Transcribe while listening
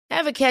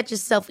Ever catch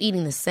yourself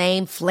eating the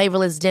same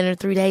flavorless dinner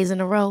 3 days in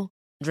a row?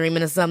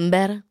 Dreaming of something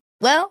better?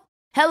 Well,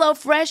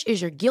 HelloFresh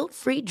is your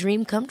guilt-free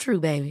dream come true,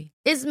 baby.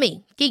 It's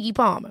me, Keke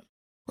Palmer.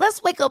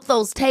 Let's wake up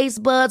those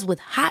taste buds with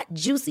hot,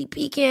 juicy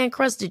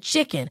pecan-crusted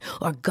chicken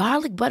or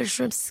garlic butter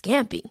shrimp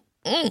scampi.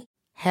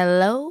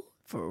 Hello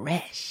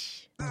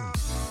Fresh.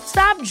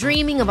 Stop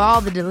dreaming of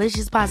all the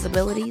delicious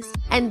possibilities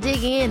and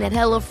dig in at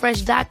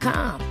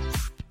HelloFresh.com.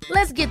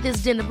 Let's get this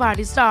dinner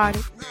party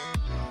started.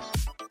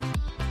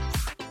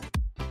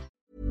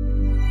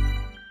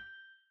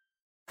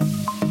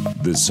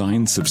 The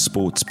Science of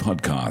Sports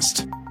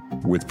podcast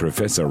with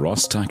Professor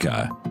Ross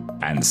Tucker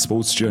and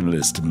sports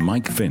journalist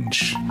Mike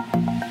Finch.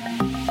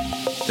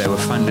 They were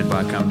funded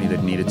by a company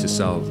that needed to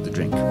sell the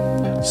drink.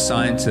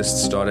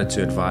 Scientists started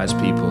to advise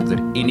people that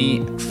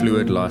any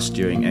fluid loss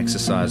during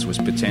exercise was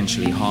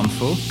potentially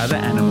harmful. Other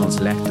animals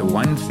lacked the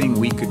one thing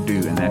we could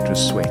do, and that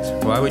was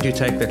sweat. Why would you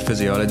take that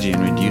physiology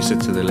and reduce it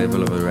to the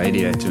level of a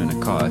radiator in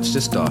a car? It's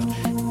just daft.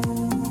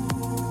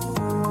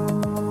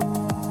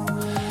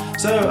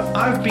 So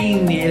I've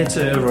been the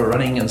editor of a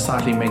running and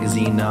cycling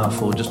magazine now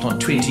for just on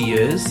 20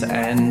 years,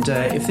 and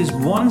if there's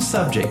one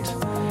subject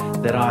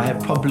that I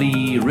have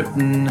probably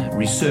written,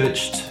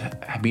 researched,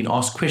 have been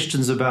asked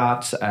questions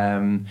about,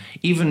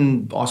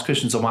 even asked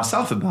questions of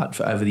myself about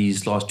for over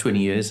these last 20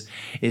 years,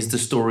 is the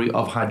story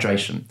of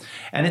hydration.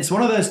 And it's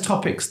one of those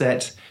topics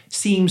that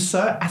seems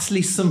so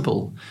utterly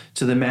simple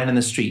to the man in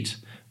the street,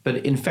 but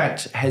in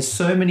fact has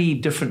so many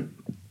different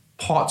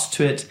parts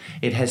to it.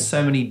 It has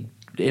so many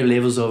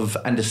levels of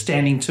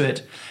understanding to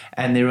it,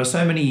 and there are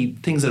so many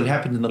things that have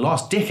happened in the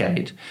last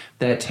decade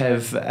that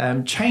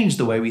have changed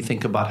the way we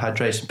think about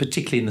hydration,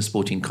 particularly in the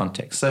sporting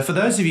context. So for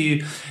those of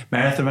you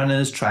marathon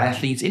runners,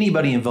 triathletes,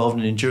 anybody involved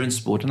in endurance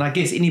sport, and I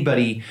guess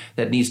anybody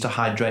that needs to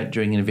hydrate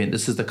during an event,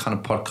 this is the kind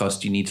of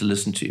podcast you need to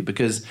listen to,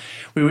 because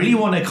we really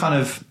want to kind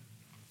of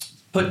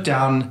put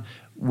down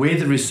where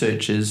the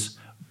research is,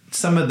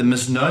 some of the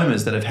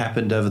misnomers that have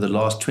happened over the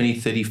last 20,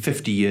 30,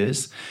 50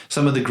 years,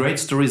 some of the great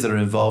stories that are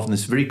involved in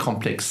this very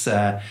complex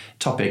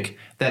topic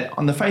that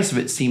on the face of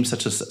it seems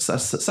such a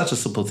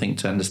simple thing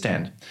to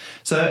understand.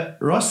 So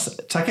Ross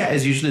Tucker,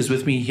 as usual, is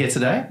with me here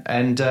today,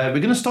 and we're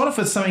going to start off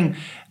with something,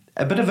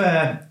 a bit of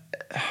an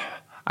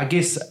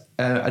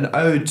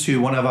ode to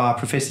one of our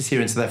professors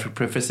here in South Africa,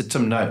 Professor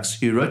Tim Noakes,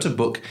 who wrote a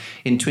book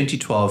in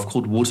 2012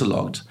 called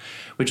Waterlogged,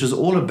 which was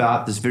all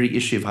about this very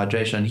issue of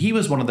hydration. And he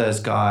was one of those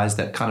guys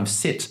that kind of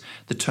set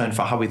the tone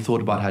for how we thought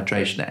about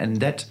hydration,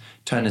 and that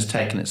tone has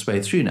taken its way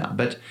through now.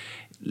 But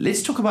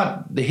let's talk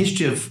about the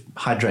history of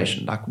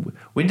hydration. Like,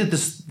 when did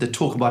the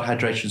talk about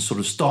hydration sort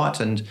of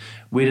start, and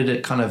where did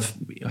it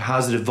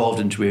how's it evolved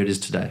into where it is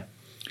today?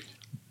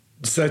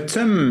 So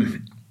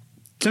Tim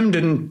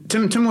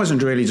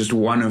wasn't really just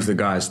one of the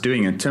guys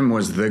doing it. Tim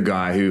was the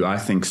guy who I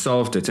think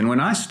solved it. And when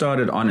I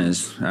started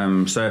honours,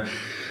 so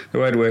the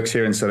way it works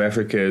here in South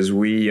Africa is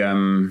we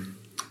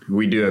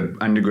do an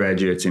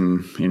undergraduate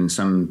in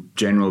some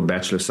general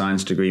Bachelor of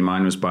Science degree.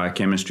 Mine was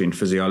biochemistry and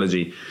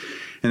physiology.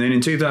 And then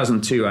in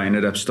 2002, I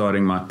ended up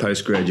starting my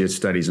postgraduate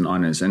studies in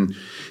honours. And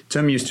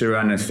Tim used to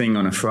run a thing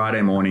on a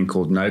Friday morning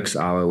called Noakes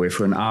Hour, where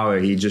for an hour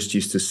he just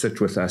used to sit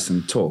with us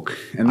and talk.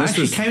 And this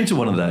I came to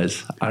one of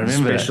those. I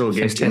remember. Special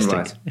guest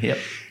invite. Yep.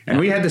 And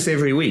we had this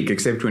every week,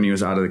 except when he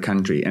was out of the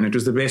country. And it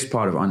was the best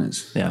part of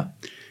honours. Yeah.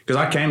 Because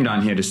I came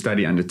down here to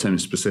study under Tim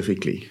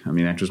specifically. I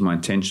mean, that was my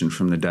intention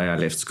from the day I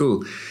left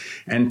school.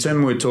 And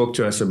Tim would talk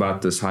to us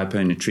about this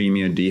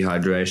hyponatremia,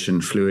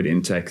 dehydration, fluid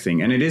intake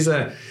thing. And it is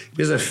a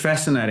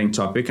fascinating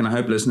topic, and I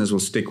hope listeners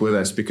will stick with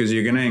us, because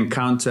you're going to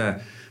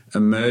encounter a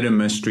murder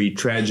mystery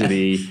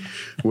tragedy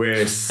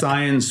where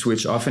science,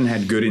 which often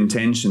had good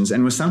intentions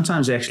and was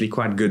sometimes actually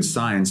quite good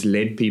science,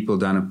 led people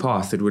down a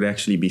path that would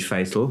actually be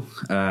fatal.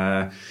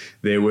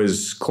 There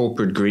was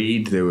corporate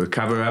greed, there were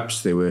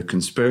cover-ups, there were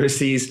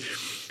conspiracies.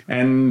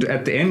 And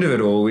at the end of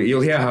it all,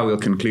 you'll hear how we'll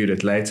conclude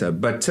it later.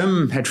 But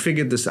Tim had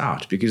figured this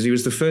out because he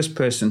was the first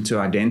person to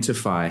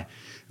identify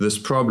this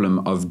problem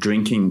of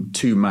drinking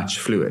too much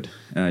fluid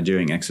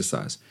during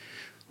exercise.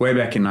 Way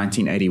back in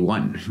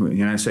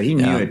 1981, so he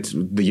knew it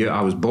the year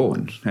I was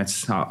born.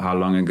 That's how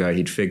long ago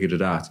he'd figured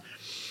it out.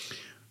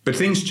 But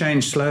things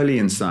changed slowly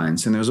in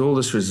science, and there was all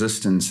this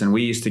resistance, and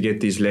we used to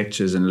get these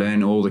lectures and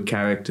learn all the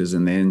characters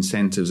and their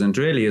incentives, and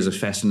it really is a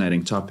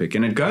fascinating topic.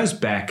 And it goes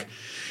back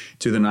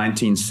to the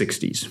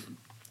 1960s.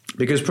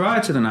 Because prior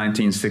to the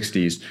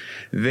 1960s,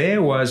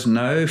 there was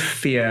no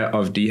fear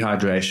of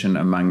dehydration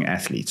among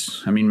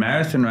athletes. I mean,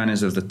 marathon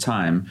runners of the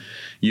time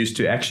used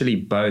to actually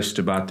boast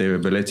about their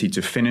ability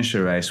to finish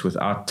a race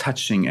without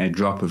touching a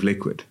drop of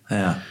liquid.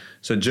 Yeah.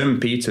 So Jim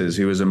Peters,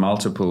 who was a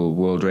multiple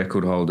world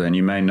record holder, and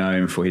you may know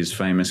him for his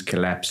famous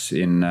collapse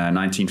in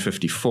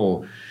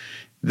 1954,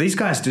 these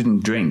guys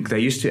didn't drink. They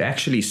used to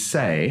actually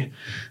say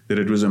that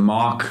it was a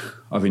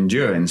mark of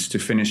endurance to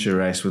finish a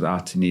race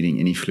without needing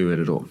any fluid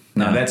at all.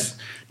 Now, that's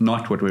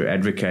not what we're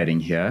advocating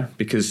here,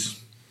 because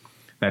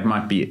that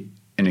might be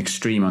an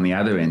extreme on the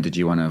other end that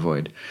you want to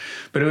avoid.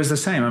 But it was the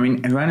same. I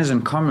mean, runners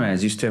and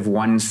comrades used to have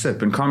one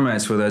sip. And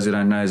comrades, for those who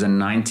don't know, is a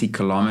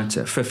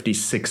 90-kilometer,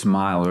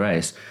 56-mile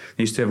race.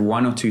 They used to have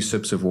 1 or 2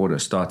 sips of water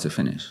start to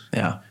finish.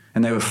 Yeah.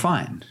 And they were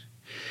fine.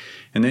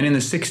 And then in the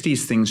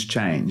 60s, things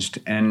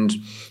changed. And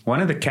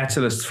one of the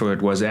catalysts for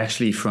it was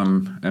actually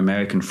from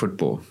American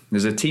football.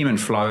 There's a team in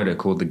Florida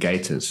called the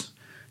Gators,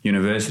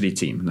 university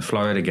team, the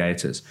Florida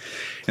Gators.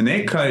 And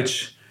their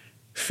coach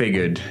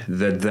figured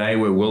that they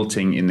were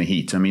wilting in the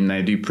heat. I mean,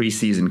 they do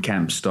preseason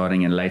camps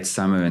starting in late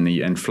summer,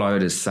 and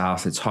Florida's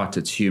south. It's hot,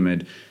 it's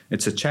humid.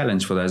 It's a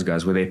challenge for those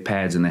guys with their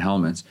pads and their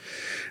helmets.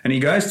 And he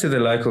goes to the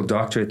local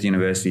doctor at the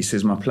university. He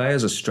says, my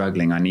players are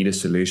struggling. I need a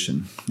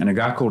solution. And a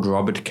guy called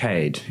Robert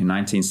Cade in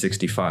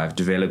 1965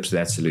 develops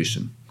that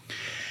solution.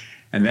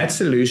 And that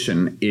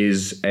solution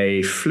is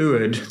a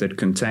fluid that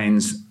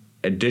contains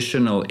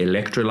additional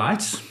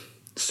electrolytes,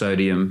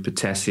 sodium,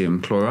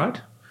 potassium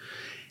chloride,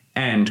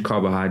 and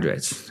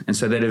carbohydrates. And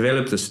so they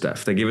develop this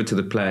stuff. They give it to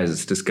the players.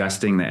 It's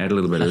disgusting. They add a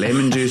little bit of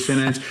lemon juice in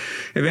it.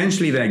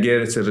 Eventually they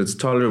get it so that it's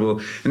tolerable.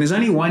 And there's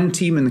only one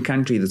team in the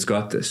country that's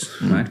got this,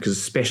 right? Because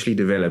it's specially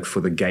developed for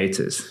the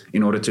Gators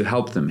in order to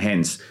help them,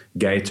 hence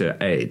Gator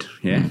Aid.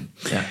 Yeah.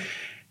 Yeah.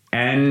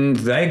 And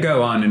they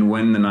go on and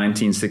win the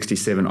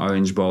 1967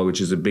 Orange Bowl,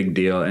 which is a big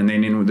deal. And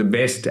then in the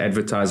best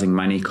advertising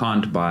money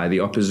can't buy, the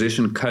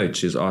opposition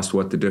coach is asked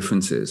what the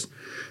difference is.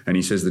 And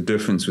he says the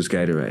difference was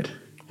Gatorade.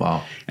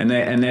 Wow. And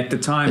at the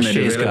time they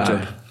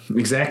developed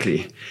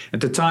At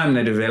the time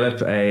they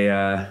developed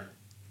a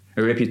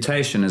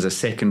reputation as a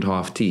second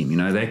half team. You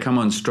know, they come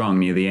on strong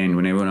near the end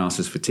when everyone else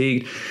is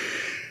fatigued.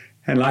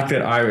 And like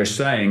that Irish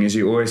saying is,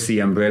 you always see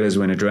umbrellas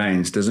when it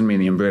rains. Doesn't mean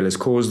the umbrellas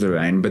cause the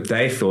rain, but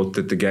they thought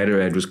that the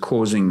Gatorade was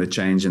causing the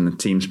change in the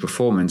team's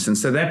performance. And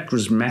so that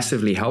was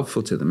massively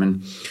helpful to them.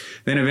 And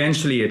then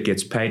eventually it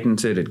gets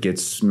patented, it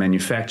gets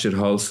manufactured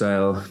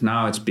wholesale.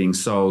 Now it's being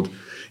sold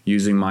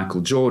using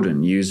Michael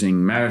Jordan,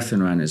 using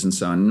marathon runners and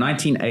so on.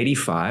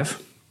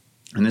 1985,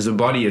 and there's a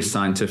body of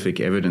scientific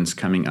evidence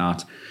coming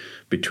out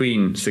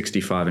between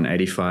 65 and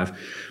 85,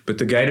 but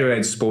the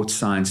Gatorade Sports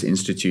Science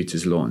Institute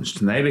is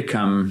launched, and they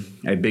become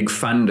a big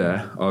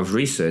funder of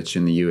research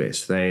in the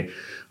US. They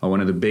are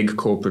one of the big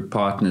corporate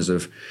partners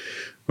of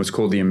what's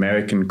called the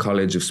American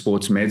College of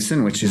Sports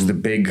Medicine, which is the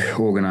big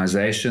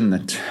organization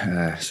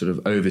that sort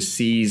of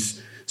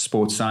oversees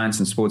sports science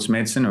and sports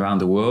medicine around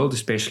the world,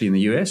 especially in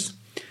the US.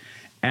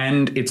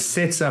 And it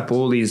sets up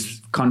all these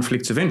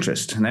conflicts of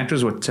interest. And that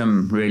was what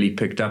Tim really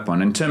picked up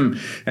on. And Tim,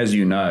 as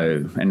you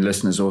know, and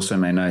listeners also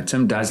may know,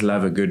 Tim does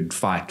love a good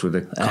fight with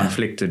a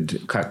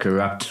conflicted,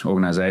 corrupt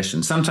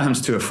organization,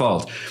 sometimes to a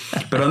fault.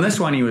 But on this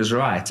one, he was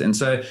right. And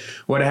so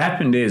what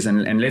happened is,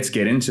 and let's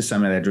get into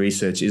some of that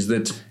research, is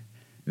that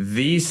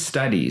these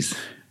studies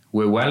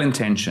were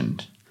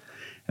well-intentioned.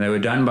 And they were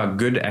done by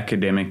good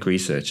academic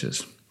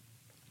researchers.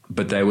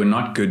 But they were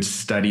not good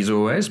studies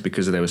always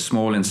because they were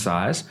small in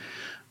size.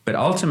 But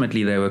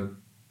ultimately, they were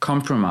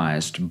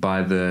compromised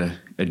by the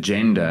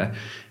agenda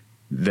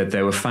that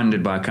they were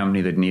funded by a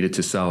company that needed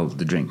to sell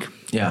the drink.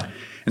 Yeah.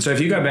 And so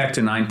if you go back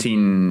to I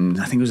think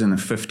it was in the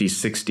 50s,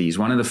 60s,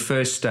 one of the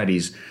first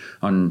studies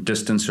on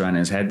distance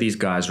runners had these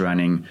guys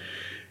running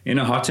in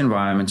a hot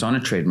environment on a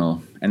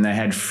treadmill, and they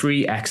had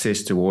free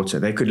access to water.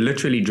 They could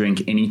literally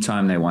drink any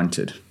time they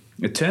wanted.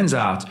 It turns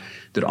out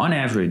that on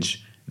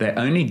average, they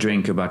only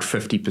drink about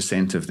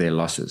 50% of their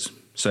losses.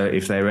 So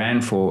if they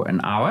ran for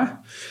an hour,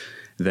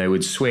 they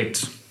would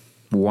sweat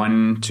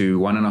 1 to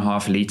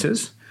 1.5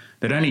 liters.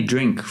 They'd only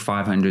drink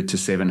 500 to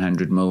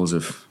 700 mils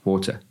of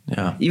water,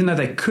 even though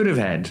they could have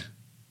had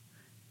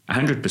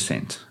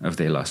 100% of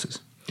their losses.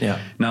 Yeah.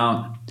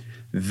 Now,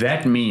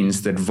 that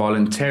means that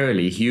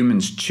voluntarily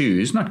humans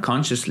choose, not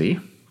consciously,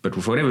 but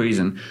for whatever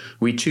reason,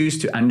 we choose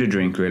to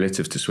underdrink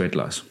relative to sweat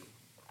loss.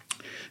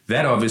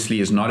 That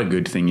obviously is not a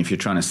good thing if you're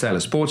trying to sell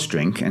a sports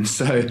drink. And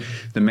so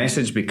the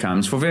message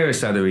becomes, for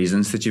various other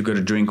reasons, that you've got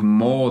to drink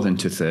more than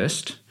to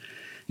thirst.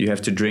 You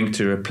have to drink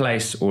to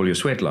replace all your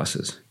sweat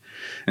losses.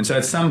 And so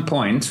at some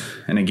point,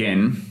 and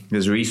again,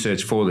 there's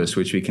research for this,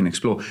 which we can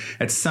explore.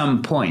 At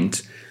some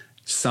point,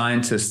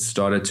 scientists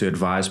started to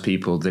advise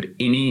people that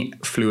any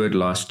fluid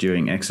loss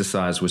during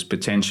exercise was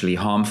potentially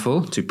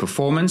harmful to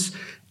performance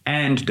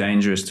and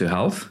dangerous to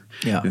health.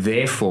 Yeah.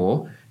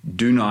 Therefore,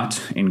 do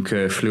not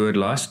incur fluid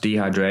loss.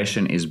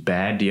 Dehydration is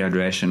bad.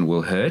 Dehydration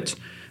will hurt,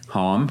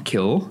 harm,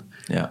 kill.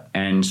 Yeah.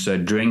 And so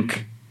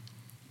drink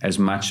as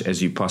much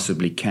as you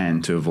possibly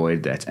can to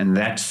avoid that. And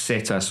that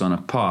set us on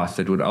a path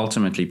that would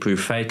ultimately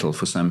prove fatal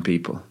for some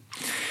people.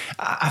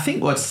 I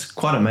think what's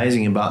quite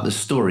amazing about this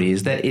story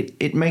is that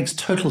it makes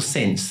total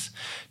sense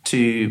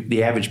to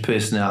the average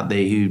person out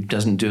there who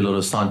doesn't do a lot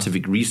of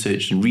scientific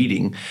research and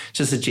reading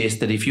to suggest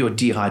that if you're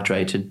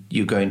dehydrated,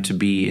 you're going to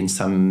be in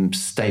some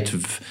state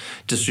of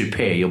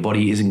disrepair. Your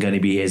body isn't going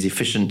to be as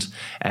efficient.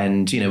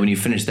 And, when you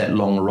finish that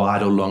long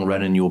ride or long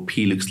run and your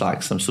pee looks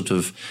like some sort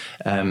of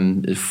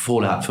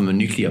fallout from a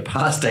nuclear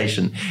power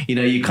station,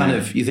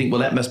 you think,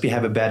 well, that must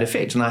have a bad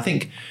effect. And I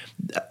think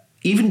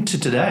even to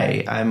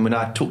today, when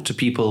I talk to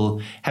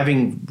people,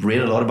 having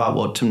read a lot about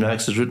what Tim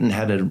Noakes has written,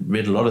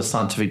 read a lot of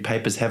scientific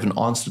papers,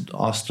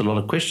 asked a lot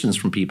of questions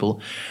from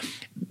people,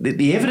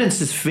 the evidence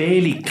is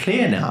fairly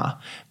clear now.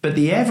 But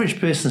the average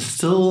person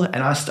still,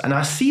 and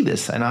I see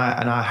this, and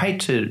I hate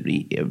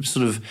to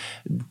sort of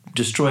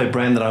destroy a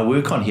brand that I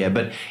work on here,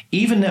 but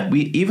even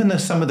though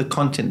some of the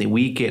content that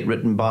we get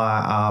written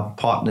by our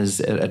partners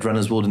at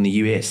Runner's World in the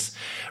US,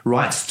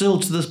 right, still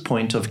to this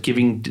point of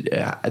giving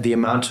the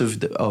amount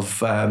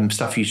of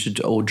stuff you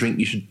should, or drink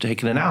you should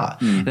take in an hour.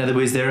 In other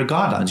words, there are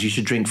guidelines. You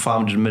should drink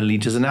 500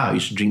 milliliters an hour.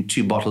 You should drink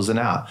 2 bottles an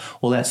hour,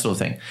 all that sort of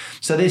thing.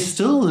 So there's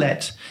still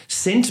that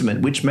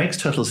sentiment, which makes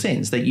total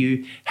sense, that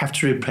you have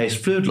to replace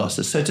fluid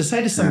losses. So to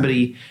say to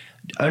somebody,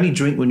 only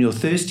drink when you're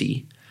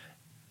thirsty,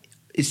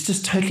 it's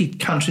just totally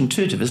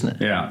counterintuitive, isn't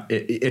it? Yeah,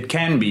 it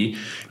can be.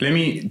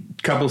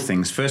 Couple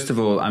things. First of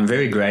all, I'm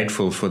very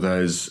grateful for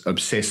those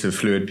obsessive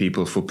fluid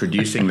people for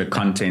producing the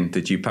content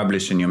that you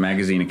publish in your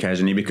magazine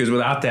occasionally, because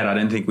without that, I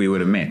don't think we would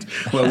have met.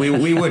 Well,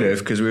 we would have,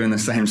 because we were in the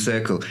same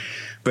circle.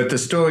 But the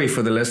story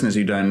for the listeners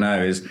who don't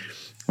know is,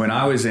 when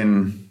I was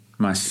in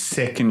my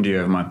second year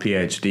of my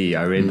PhD,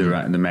 I read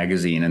the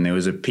magazine, and there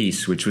was a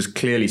piece which was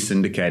clearly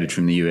syndicated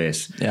from the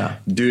US,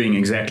 doing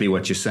exactly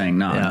what you're saying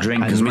now. Yeah.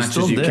 Drink as much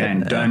as you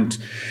can. Don't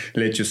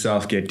let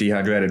yourself get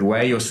dehydrated.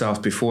 Weigh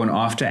yourself before and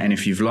after, and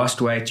if you've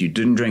lost weight, you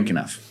didn't drink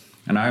enough.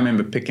 And I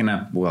remember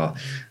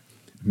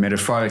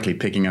metaphorically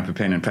picking up a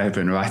pen and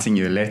paper and writing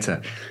you a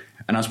letter.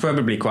 And I was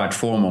probably quite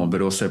formal,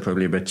 but also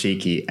probably a bit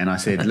cheeky. And I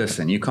said,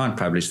 listen, you can't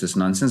publish this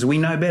nonsense. We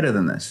know better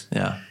than this.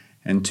 Yeah.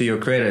 And to your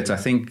credit, I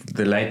think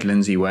the late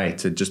Lindsay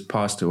Waite had just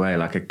passed away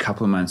like a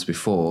couple months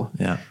before.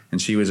 Yeah.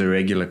 And she was a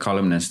regular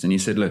columnist. And he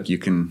said, look, you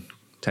can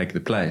take the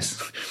place.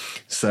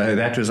 So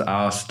that was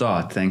our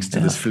start, thanks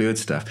to this fluid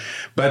stuff.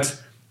 But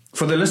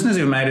for the listeners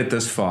who've made it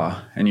this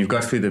far, and you've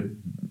got through the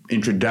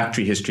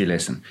introductory history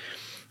lesson,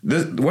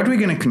 what we're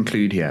going to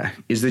conclude here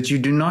is that you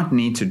do not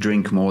need to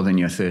drink more than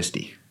you're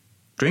thirsty.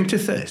 Drink to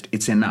thirst.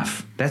 It's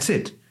enough. That's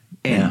it.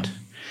 End. Yeah.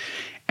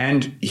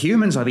 And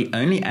humans are the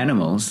only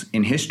animals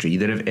in history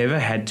that have ever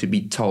had to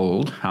be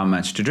told how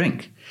much to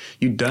drink.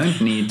 You don't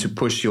need to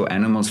push your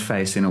animal's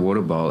face in a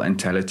water bowl and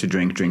tell it to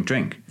drink, drink,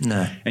 drink.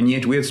 No. And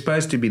yet we're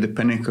supposed to be the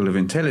pinnacle of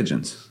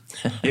intelligence.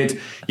 Yet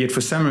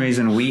for some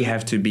reason we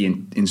have to be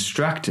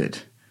instructed.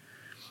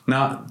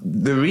 Now,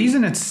 the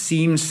reason it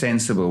seems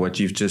sensible what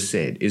you've just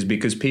said is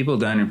because people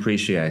don't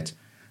appreciate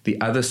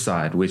the other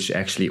side, which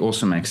actually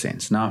also makes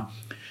sense. Now,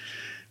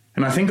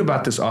 and I think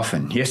about this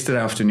often. Yesterday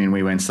afternoon,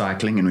 we went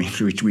cycling and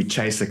we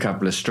chased a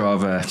couple of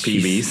Strava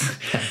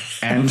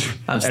PBs. And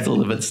I'm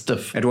still a bit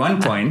stiff. At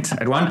one point,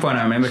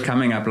 I remember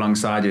coming up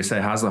alongside you, say,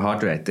 how's the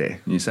heart rate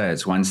there? And you say,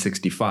 it's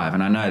 165.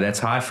 And I know that's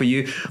high for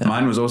you. Yeah.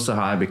 Mine was also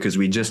high because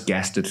we just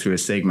gassed it through a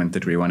segment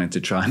that we wanted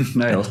to try and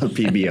nail the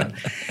PB on.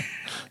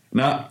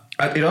 Now,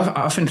 I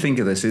often think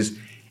of this as,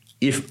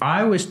 if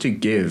I was to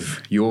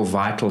give your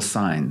vital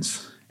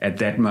signs at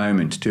that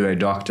moment to a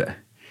doctor,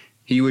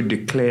 he would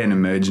declare an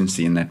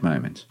emergency in that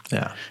moment.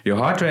 Yeah. Your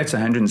heart rate's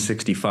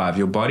 165.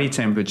 Your body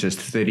temperature is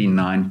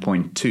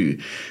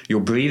 39.2. Your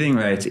breathing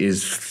rate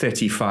is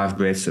 35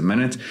 breaths a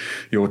minute.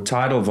 Your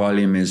tidal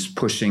volume is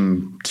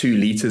pushing 2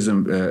 liters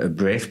a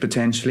breath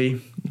potentially.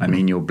 I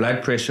mean, your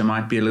blood pressure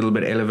might be a little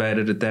bit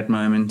elevated at that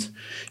moment.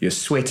 You're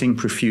sweating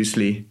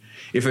profusely.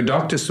 If a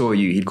doctor saw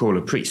you, he'd call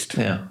a priest.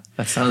 Yeah.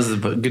 That sounds a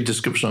good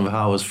description of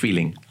how I was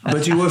feeling.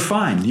 But you were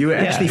fine. You were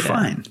actually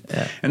fine.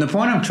 Yeah. And the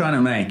point I'm trying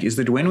to make is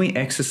that when we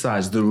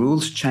exercise, the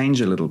rules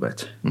change a little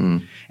bit.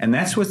 And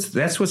that's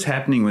what's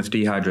happening with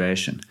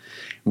dehydration.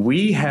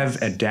 We have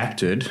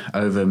adapted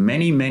over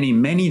many, many,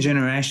 many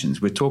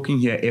generations. We're talking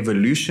here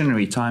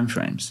evolutionary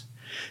timeframes.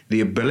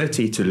 The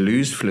ability to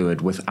lose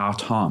fluid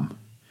without harm.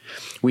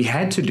 We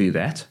had to do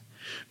that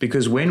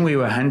because when we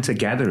were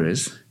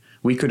hunter-gatherers,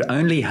 we could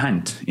only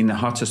hunt in the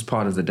hottest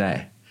part of the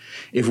day.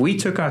 If we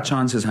took our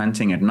chances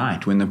hunting at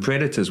night when the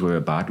predators were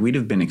about, we'd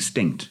have been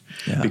extinct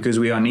because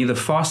we are neither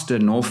faster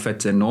nor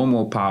fitter nor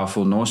more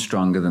powerful nor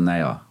stronger than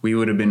they are. We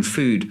would have been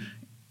food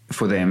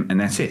for them, and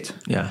that's it.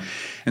 Yeah.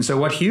 And so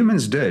what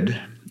humans did,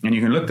 and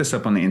you can look this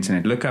up on the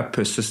internet, look up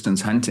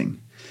persistence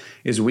hunting,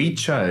 is we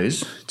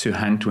chose to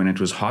hunt when it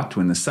was hot,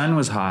 when the sun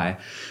was high,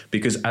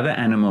 because other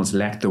animals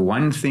lacked the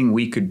one thing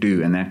we could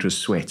do, and that was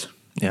sweat.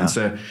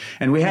 Yeah.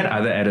 And we had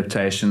other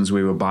adaptations.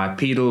 We were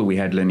bipedal, we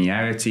had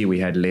linearity, we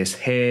had less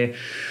hair,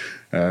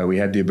 we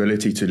had the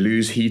ability to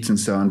lose heat and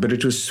so on. But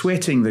it was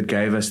sweating that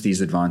gave us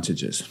these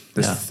advantages,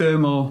 this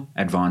thermal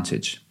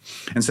advantage.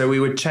 And so we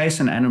would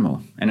chase an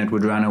animal and it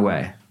would run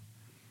away.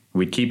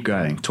 We'd keep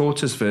going.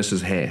 Tortoise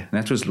versus hare.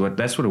 That's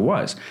what it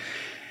was.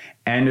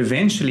 And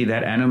eventually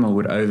that animal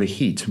would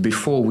overheat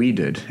before we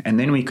did. And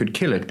then we could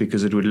kill it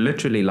because it would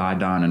literally lie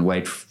down and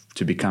wait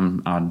to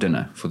become our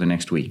dinner for the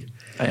next week.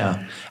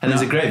 Yeah. And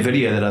there's a great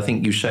video that I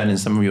think you've shown in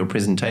some of your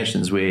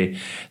presentations where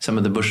some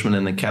of the Bushmen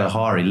in the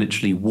Kalahari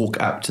literally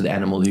walk up to the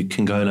animal who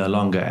can go no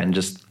longer and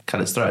just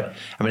cut its throat.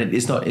 I mean,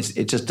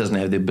 it just doesn't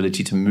have the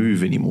ability to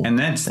move anymore. And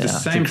that's the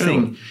same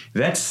thing.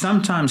 That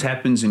sometimes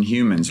happens in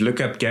humans.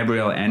 Look up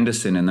Gabrielle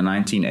Anderson in the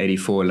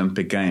 1984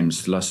 Olympic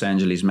Games, Los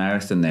Angeles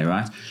Marathon there,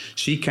 right?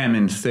 She came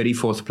in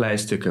 34th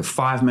place, took her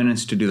 5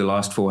 minutes to do the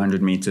last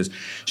 400 meters.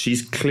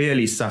 She's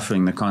clearly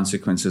suffering the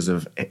consequences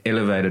of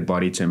elevated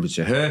body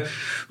temperature. Her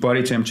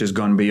body temperature has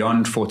gone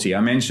beyond 40.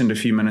 I mentioned a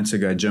few minutes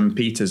ago Jim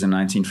Peters in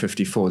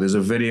 1954. There's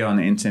a video on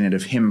the internet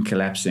of him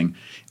collapsing,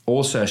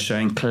 also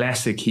showing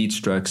classic heat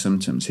stroke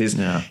symptoms.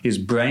 His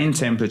brain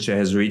temperature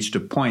has reached a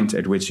point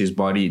at which his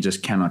body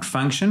just cannot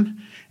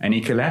function, and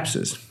he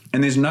collapses.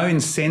 And there's no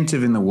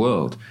incentive in the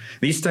world.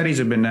 These studies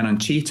have been done on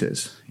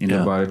cheetahs in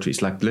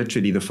laboratories, like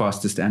literally the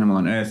fastest animal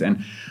on earth.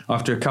 And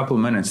after a couple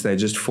minutes, they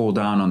just fall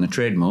down on the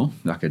treadmill,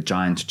 like a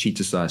giant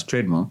cheetah-sized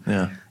treadmill.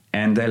 Yeah.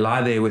 And they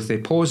lie there with their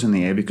paws in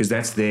the air because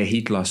that's their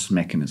heat loss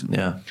mechanism.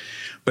 Yeah.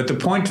 But the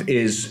point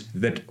is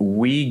that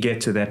we get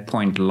to that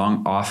point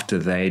long after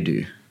they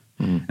do.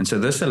 And so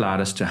this allowed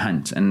us to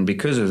hunt. And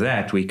because of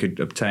that, we could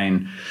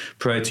obtain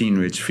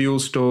protein-rich fuel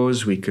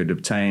stores. We could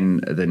obtain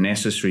the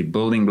necessary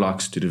building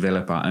blocks to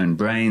develop our own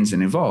brains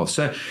and evolve.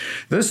 So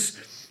this,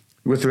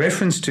 with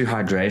reference to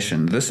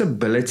hydration, this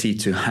ability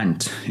to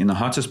hunt in the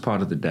hottest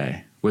part of the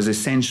day was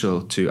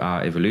essential to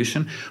our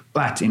evolution.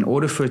 But in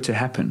order for it to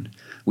happen,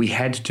 we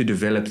had to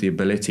develop the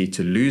ability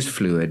to lose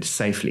fluid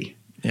safely.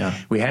 Yeah.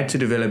 We had to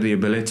develop the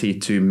ability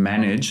to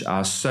manage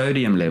our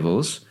sodium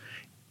levels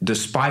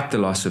despite the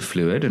loss of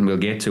fluid, and we'll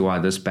get to why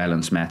this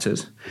balance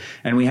matters.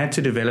 And we had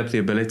to develop the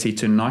ability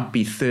to not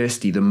be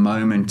thirsty the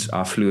moment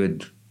our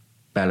fluid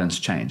balance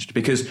changed,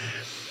 because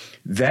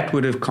that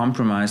would have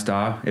compromised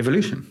our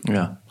evolution.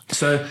 Yeah.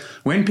 So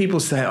when people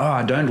say,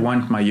 I don't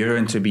want my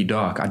urine to be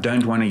dark, I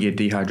don't want to get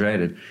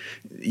dehydrated,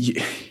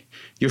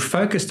 you're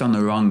focused on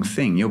the wrong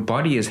thing. Your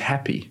body is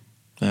happy.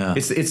 Yeah.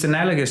 It's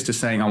analogous to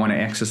saying I want to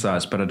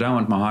exercise, but I don't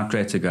want my heart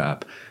rate to go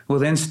up. Well,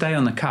 then stay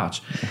on the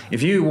couch.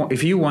 If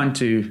you want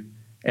to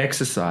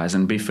exercise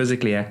and be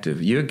physically active,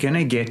 you're going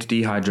to get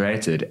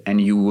dehydrated and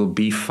you will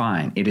be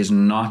fine. It is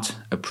not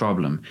a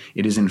problem.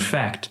 It is, in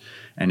fact,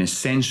 an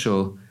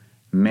essential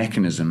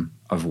mechanism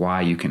of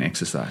why you can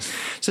exercise.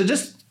 So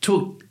just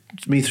talk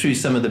me through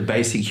some of the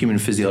basic human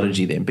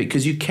physiology then,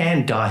 because you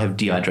can die of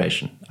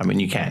dehydration. I mean,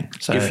 you can.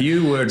 So if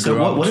you were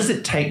dropped, what does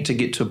it take to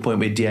get to a point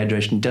where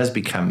dehydration does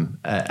become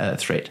a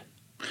threat?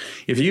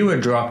 If you were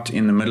dropped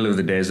in the middle of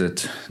the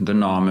desert, the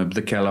Namib,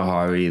 the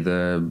Kalahari,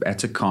 the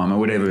Atacama,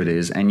 whatever it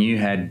is, and you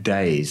had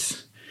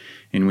days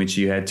in which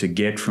you had to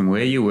get from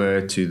where you were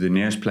to the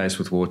nearest place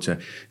with water,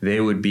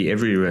 there would be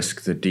every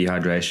risk that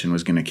dehydration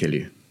was going to kill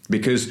you,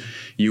 because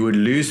you would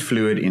lose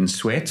fluid in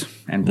sweat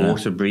and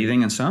water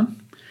breathing and so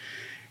on.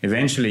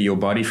 Eventually, your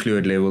body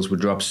fluid levels would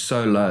drop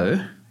so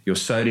low, your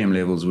sodium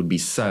levels would be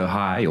so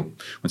high, or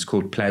what's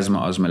called plasma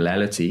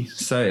osmolality,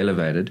 so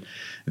elevated,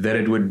 that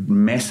it would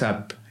mess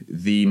up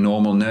the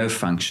normal nerve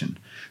function,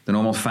 the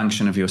normal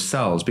function of your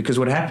cells. Because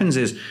what happens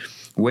is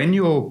when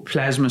your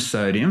plasma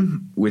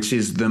sodium, which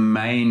is the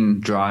main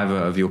driver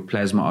of your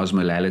plasma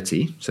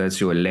osmolality, so it's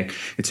your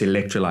it's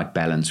electrolyte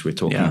balance we're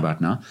talking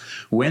about now,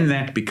 when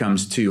that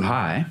becomes too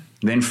high,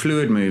 then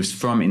fluid moves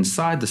from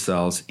inside the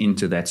cells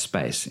into that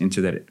space,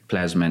 into that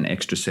plasma and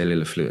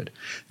extracellular fluid.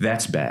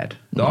 That's bad.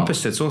 The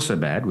opposite's also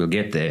bad. We'll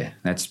get there.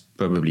 That's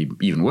probably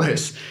even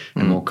worse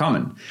and more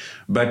common.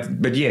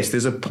 But yes,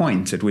 there's a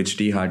point at which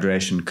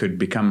dehydration could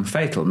become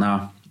fatal.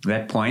 Now,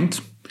 that point,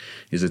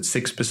 is it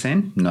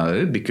 6%?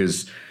 No,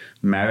 because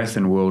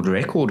marathon world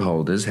record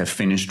holders have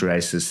finished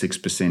races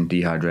 6%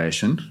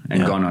 dehydration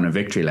and gone on a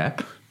victory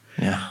lap.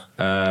 Yeah.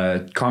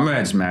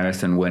 Comrades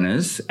marathon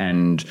winners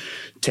and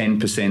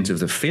 10% of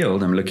the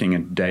field, I'm looking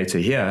at data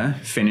here,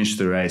 finished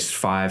the race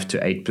 5 to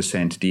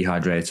 8%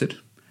 dehydrated.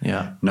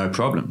 Yeah. No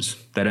problems.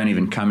 They don't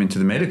even come into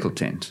the medical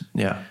tent.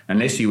 Yeah.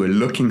 Unless you were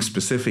looking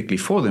specifically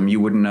for them, you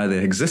wouldn't know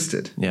they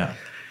existed. Yeah.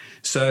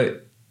 So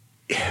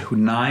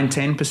 9,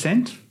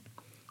 10%,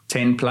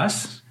 10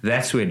 plus,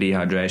 that's where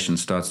dehydration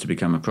starts to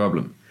become a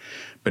problem.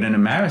 But in a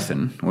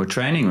marathon or a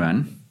training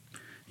run,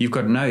 you've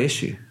got no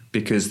issue,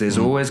 because there's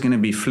always going to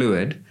be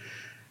fluid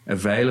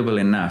available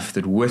enough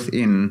that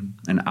within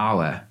an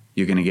hour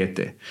you're going to get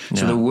there.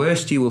 So the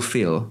worst you will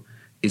feel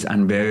is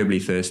unbearably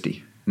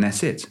thirsty, and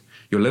that's it.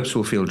 Your lips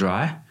will feel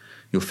dry,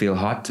 you'll feel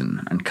hot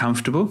and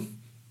uncomfortable,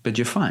 but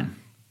you're fine.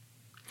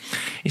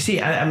 You see,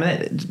 I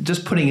mean,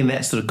 just putting in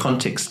that sort of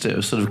context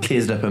sort of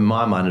clears it up in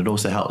my mind. It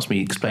also helps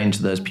me explain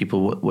to those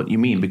people what you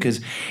mean,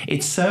 because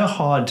it's so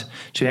hard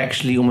to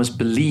actually almost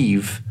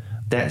believe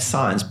that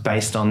science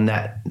based on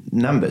that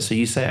number. So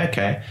you say,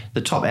 okay,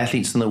 the top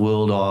athletes in the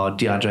world are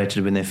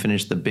dehydrated when they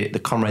finish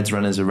the Comrades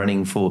runners are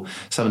running for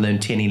some of them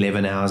 10,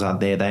 11 hours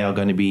out there. They are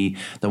going to be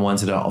the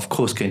ones that are, of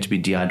course, going to be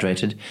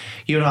dehydrated.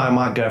 You and I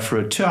might go for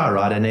a 2-hour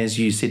ride. And as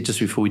you said just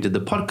before we did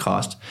the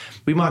podcast,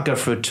 we might go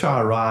for a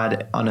 2-hour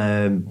ride on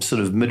a sort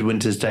of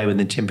midwinter's day when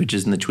the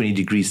temperature's in the 20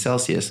 degrees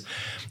Celsius,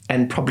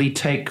 and probably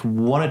take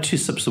 1 or 2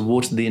 sips of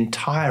water the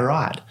entire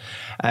ride.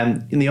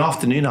 In the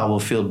afternoon, I will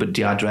feel a bit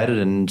dehydrated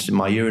and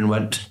my urine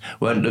won't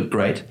look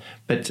great.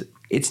 But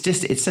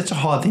it's such a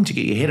hard thing to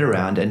get your head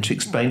around and to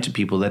explain to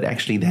people that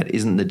actually that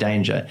isn't the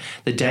danger.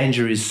 The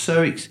danger is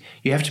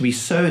you have to be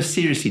so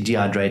seriously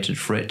dehydrated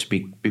for it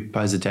to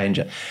pose a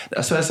danger.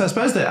 So I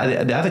suppose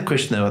the other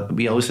question that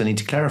we also need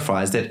to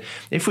clarify is that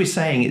if we're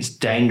saying it's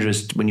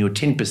dangerous when you're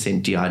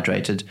 10%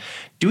 dehydrated,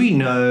 do we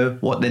know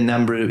what the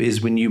number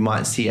is when you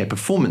might see a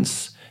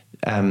performance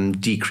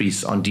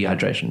decrease on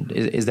dehydration?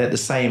 Is that the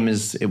same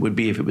as it would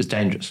be if it was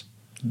dangerous?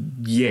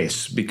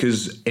 Yes,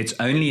 because it's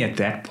only at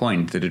that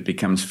point that it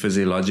becomes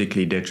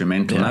physiologically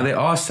detrimental. Yeah. Now, there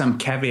are some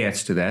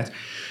caveats to that.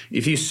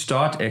 If you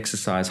start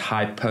exercise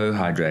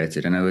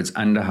hypohydrated, in other words,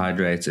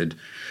 underhydrated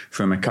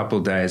from a couple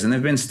of days, and there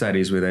have been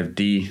studies where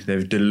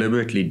they've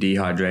deliberately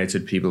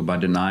dehydrated people by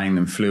denying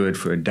them fluid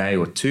for a day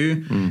or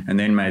two and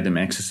then made them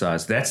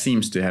exercise, that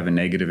seems to have a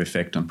negative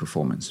effect on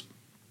performance.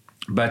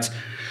 But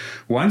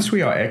once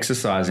we are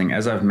exercising,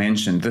 as I've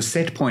mentioned, the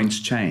set points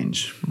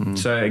change.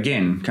 So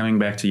again, coming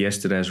back to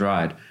yesterday's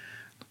ride,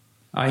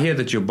 I hear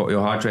that your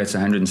heart rate's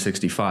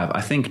 165.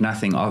 I think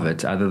nothing of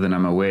it other than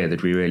I'm aware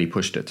that we really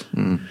pushed it.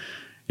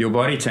 Your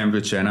body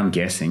temperature, and I'm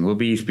guessing, will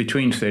be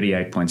between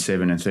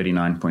 38.7 and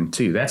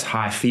 39.2. That's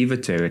high fever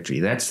territory.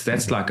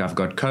 That's like I've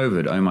got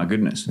COVID. Oh my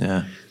goodness.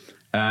 Yeah.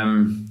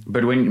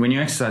 But when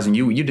you're exercising,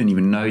 you didn't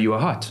even know you were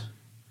hot.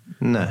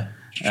 No.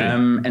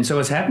 And so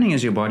what's happening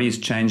is your body is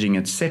changing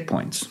its set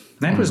points.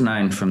 That was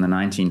known from the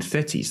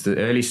 1930s. The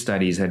early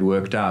studies had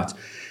worked out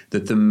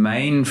that the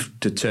main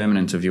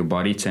determinant of your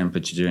body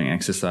temperature during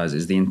exercise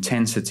is the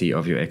intensity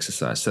of your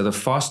exercise. So the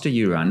faster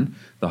you run,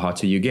 the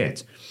hotter you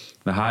get.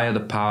 The higher the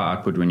power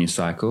output when you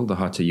cycle, the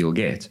hotter you'll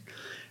get.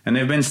 And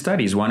there have been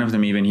studies, one of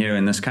them even here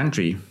in this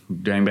country,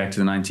 going back to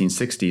the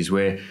 1960s,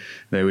 where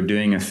they were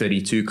doing a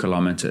 32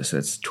 kilometers, so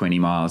that's 20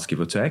 miles, give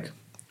or take,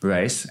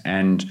 race,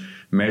 and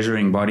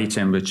measuring body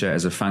temperature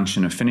as a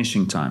function of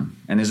finishing time.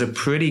 And there's a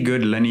pretty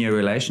good linear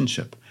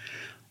relationship.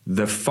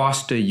 The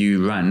faster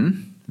you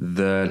run,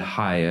 the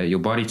higher your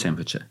body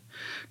temperature.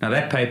 Now,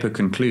 that paper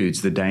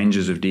concludes the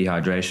dangers of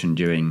dehydration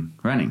during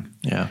running.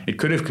 Yeah. It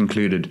could have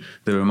concluded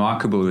the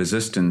remarkable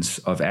resistance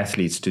of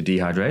athletes to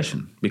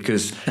dehydration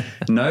because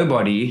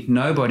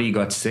nobody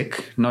got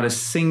sick. Not a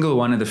single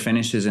one of the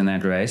finishers in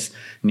that race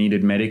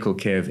needed medical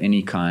care of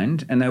any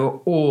kind. And they were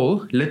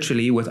all,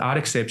 literally, without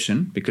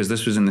exception, because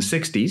this was in the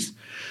 60s,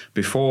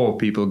 before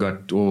people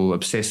got all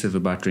obsessive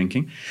about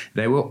drinking,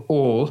 they were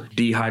all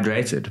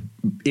dehydrated,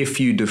 if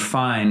you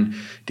define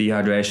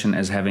dehydration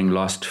as having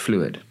lost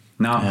fluid.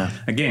 Now,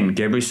 again,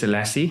 Gebre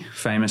Selassie,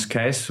 famous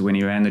case, when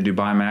he ran the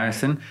Dubai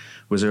Marathon,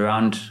 was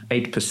around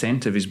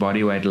 8% of his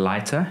body weight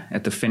lighter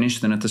at the finish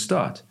than at the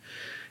start.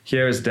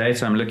 Here is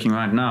data I'm looking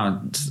right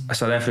now,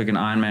 South African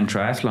Ironman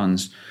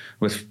triathlons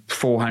with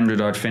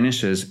 400-odd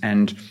finishers,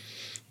 and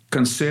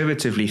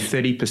conservatively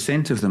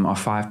 30% of them are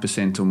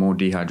 5% or more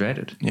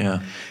dehydrated.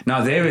 Yeah.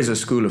 Now, there is a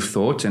school of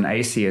thought, and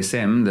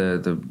ACSM,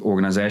 the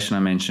organization I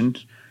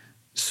mentioned,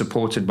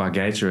 supported by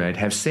Gatorade,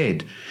 have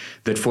said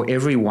that for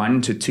every 1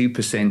 to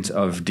 2%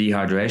 of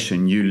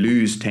dehydration, you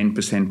lose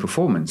 10%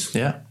 performance.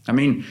 Yeah. I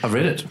mean, I've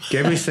read it.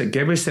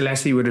 Gebre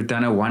Selassie would have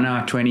done a 1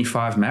 hour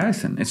 25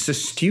 marathon. It's a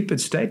stupid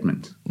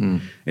statement.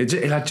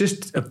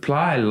 Just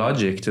apply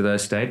logic to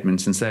those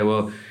statements and say,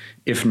 well,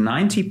 if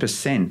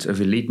 90% of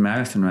elite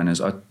marathon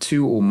runners are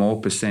 2 or more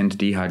 %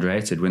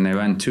 dehydrated when they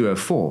run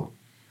 2:04,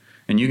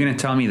 and you're going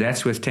to tell me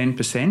that's with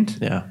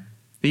 10%? Yeah.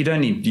 You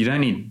don't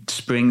need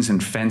springs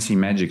and fancy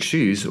magic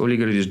shoes. All you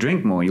got to do is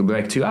drink more. You'll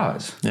break 2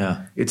 hours.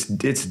 Yeah. It's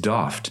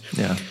daft.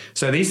 Yeah.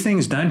 So these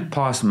things don't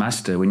pass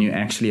muster when you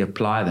actually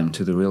apply them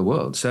to the real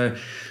world. So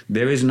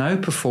there is no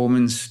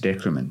performance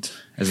decrement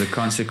as a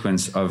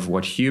consequence of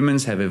what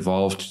humans have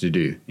evolved to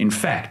do. In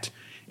fact,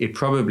 it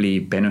probably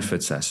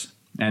benefits us.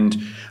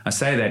 And I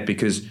say that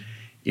because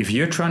if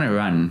you're trying to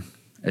run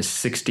a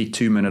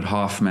 62-minute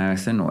half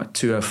marathon or a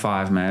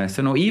 2:05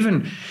 marathon, or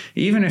even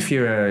if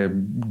you're a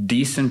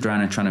decent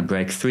runner trying to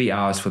break 3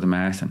 hours for the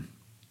marathon,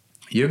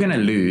 you're going to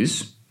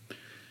lose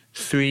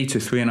 3 to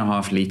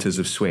 3.5 liters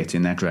of sweat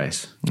in that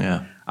race.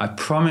 Yeah. I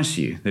promise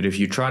you that if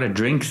you try to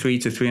drink 3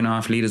 to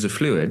 3.5 liters of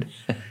fluid,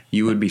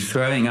 you would be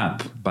throwing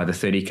up by the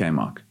 30K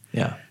mark.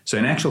 Yeah. So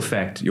in actual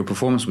fact, your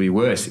performance will be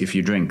worse if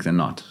you drink than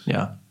not.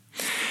 Yeah.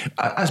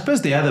 I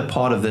suppose the other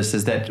part of this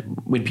is that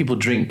when people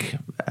drink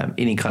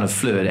any kind of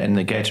fluid, and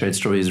the Gatorade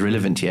story is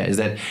relevant here, is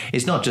that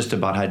it's not just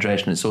about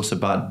hydration, it's also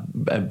about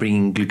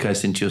bringing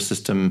glucose into your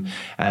system,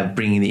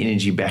 bringing the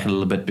energy back a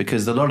little bit,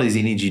 because a lot of these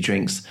energy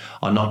drinks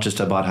are not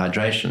just about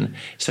hydration.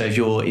 So if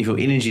your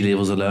energy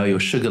levels are low, your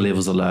sugar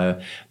levels are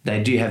low,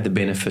 they do have the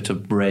benefit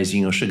of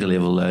raising your sugar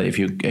level if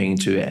you're going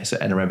into an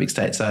anaerobic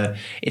state. So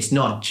it's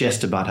not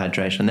just about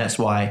hydration. That's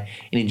why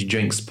energy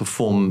drinks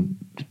perform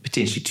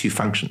potentially 2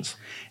 functions.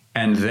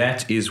 And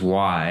that is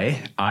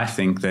why I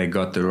think they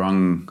got the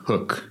wrong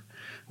hook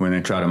when they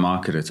try to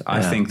market it.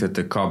 I think that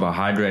the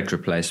carbohydrate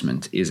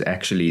replacement is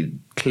actually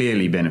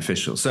clearly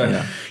beneficial.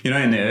 So,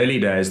 in the early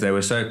days, they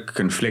were so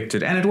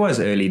conflicted, and it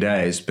was early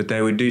days, but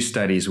they would do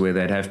studies where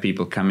they'd have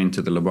people come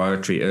into the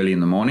laboratory early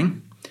in the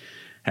morning,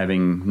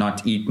 having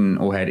not eaten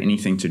or had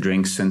anything to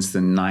drink since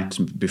the night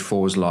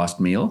before's last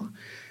meal.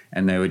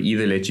 and they would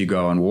either let you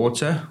go on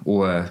water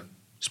or a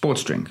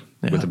sports drink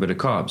with a bit of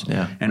carbs.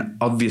 Yeah. And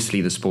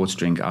obviously the sports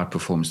drink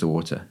outperforms the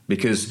water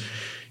because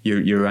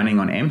you're running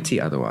on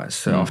empty otherwise.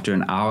 So after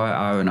an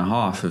hour and a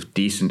half of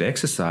decent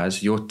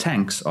exercise, your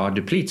tanks are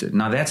depleted.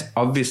 Now that's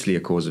obviously a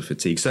cause of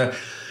fatigue. So,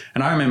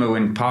 and I remember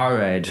when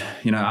Powerade,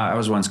 I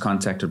was once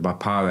contacted by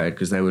Powerade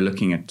because they were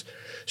looking at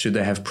should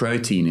they have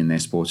protein in their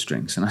sports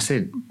drinks. And I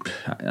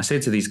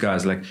said to these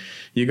guys, like,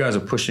 you guys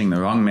are pushing the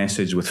wrong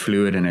message with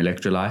fluid and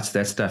electrolytes.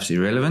 That stuff's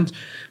irrelevant.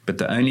 But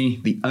the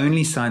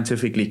only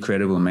scientifically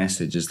credible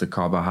message is the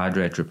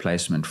carbohydrate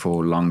replacement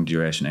for long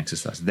duration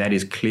exercise. That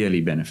is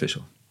clearly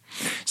beneficial.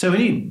 So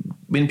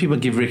when people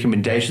give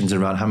recommendations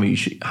around how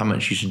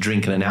much you should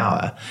drink in an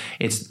hour,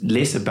 it's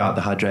less about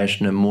the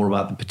hydration and more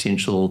about the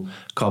potential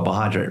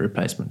carbohydrate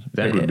replacement.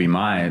 That would be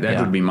my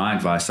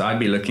advice. I'd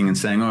be looking and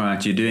saying, all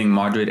right, you're doing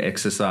moderate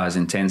exercise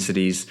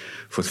intensities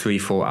for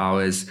 3-4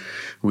 hours.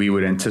 We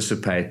would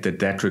anticipate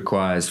that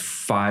requires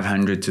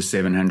 500 to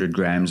 700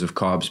 grams of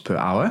carbs per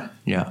hour.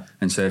 Yeah.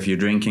 And so if you're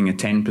drinking a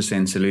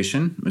 10%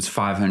 solution, it's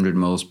 500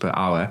 mils per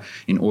hour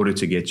in order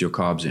to get your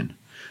carbs in.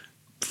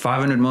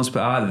 500 mils per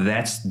hour,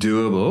 that's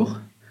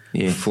doable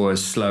for a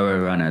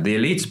slower runner. The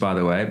elites, by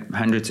the way,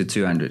 100 to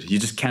 200. You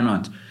just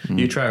cannot.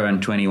 You try to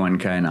run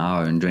 21K an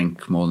hour and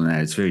drink more than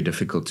that. It's very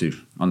difficult to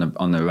on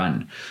the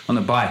run. On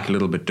the bike, a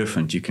little bit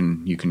different. You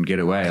can get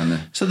away on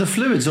the. So the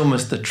fluid's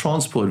almost the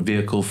transport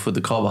vehicle for the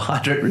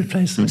carbohydrate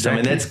replacement. Exactly.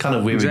 I mean, that's kind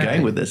of where we're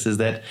going with this, is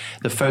that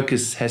the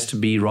focus has to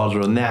be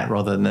rather on that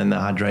rather than the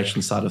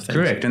hydration side of things.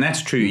 Correct. And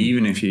that's true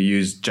even if you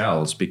use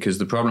gels, because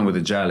the problem with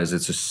a gel is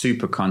it's a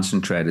super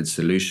concentrated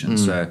solution.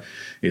 So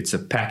it's a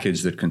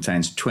package that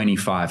contains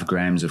 25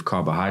 grams of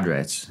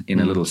carbohydrates in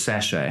a little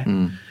sachet.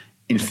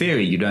 In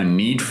theory, you don't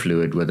need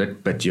fluid with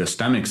it, but your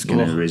stomach's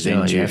going to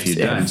resent you if you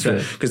don't.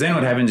 Because then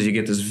what happens is you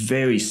get this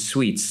very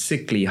sweet,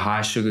 sickly,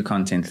 high sugar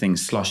content thing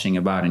sloshing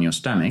about in your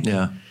stomach.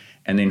 Yeah.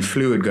 And then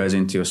fluid goes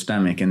into your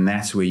stomach, and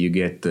that's where you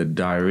get the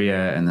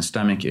diarrhea and the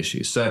stomach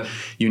issues. So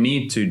you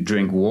need to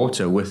drink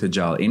water with the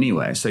gel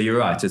anyway. So you're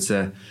right. It's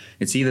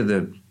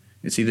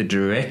either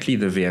directly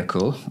the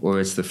vehicle or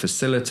it's the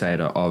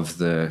facilitator of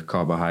the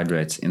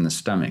carbohydrates in the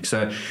stomach.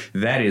 So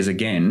that is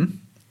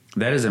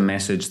a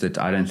message that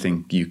I don't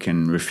think you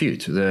can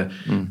refute. The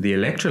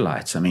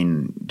electrolytes, I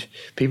mean,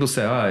 people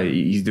say,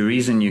 the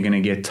reason you're going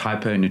to get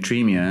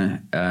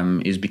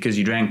hyponatremia is because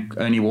you drank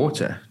only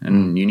water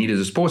and you needed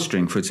a sports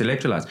drink for its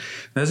electrolytes.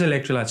 Those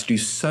electrolytes do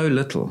so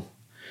little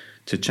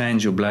to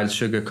change your blood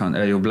sugar,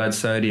 your blood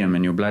sodium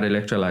and your blood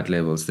electrolyte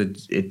levels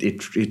that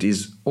it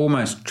is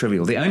almost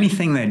trivial. The only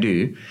thing they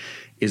do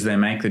is they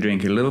make the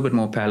drink a little bit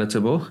more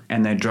palatable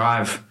and they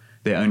drive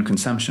their own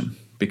consumption,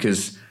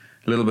 because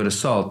a little bit of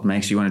salt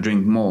makes you want to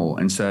drink more.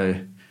 And so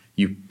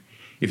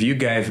if you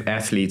gave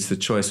athletes the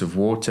choice of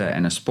water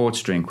and a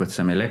sports drink with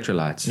some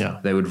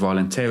electrolytes, they would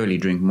voluntarily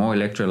drink more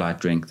electrolyte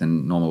drink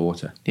than normal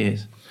water.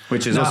 Yes.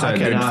 Which is also a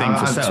good thing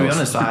for cells. To be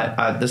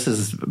honest, this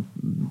is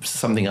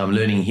something I'm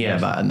learning here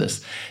about in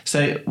this.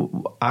 So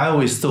I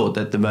always thought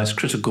that the most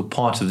critical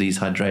part of these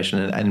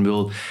hydration,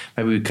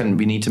 and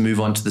we need to move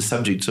on to the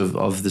subject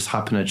of this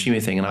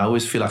hyponatremia thing. And I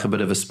always feel like a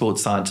bit of a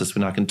sports scientist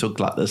when I can talk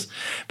like this.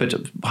 But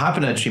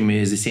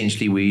hyponatremia is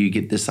essentially where you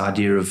get this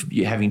idea of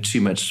you having too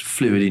much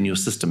fluid in your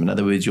system. In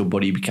other words, your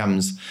body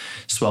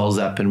swells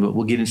up, and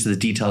we'll get into the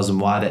details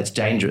and why that's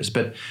dangerous.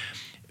 But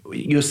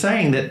you're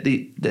saying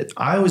that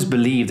I always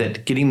believe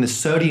that getting the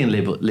sodium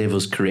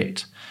levels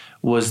correct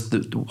was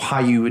how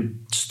you would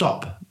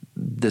stop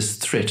this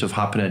threat of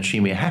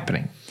hyponatremia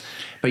happening.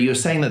 But you're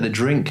saying that the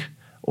drink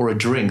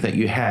that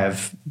you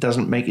have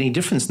doesn't make any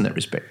difference in that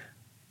respect.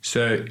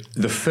 So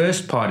the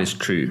first part is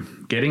true.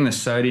 Getting the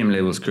sodium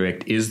levels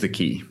correct is the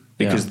key,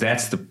 because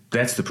that's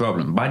the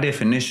problem. By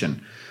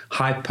definition,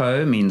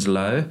 hypo means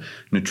low,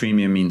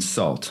 natremia means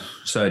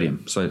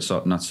sodium. So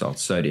not salt,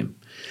 sodium.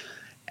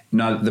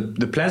 Now,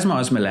 the plasma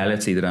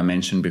osmolality that I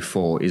mentioned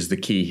before is the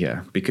key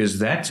here, because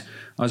that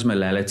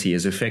osmolality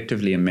is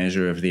effectively a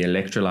measure of the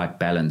electrolyte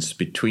balance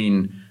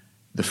between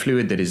the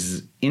fluid that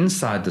is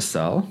inside the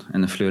cell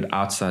and the fluid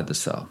outside the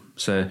cell.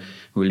 So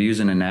we'll use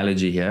an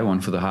analogy here,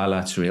 one for the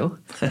highlights reel.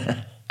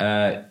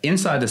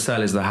 Inside the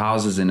cell is the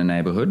houses in a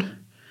neighborhood.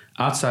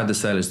 Outside the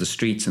cell is the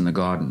streets and the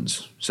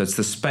gardens. So it's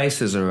the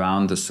spaces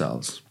around the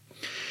cells.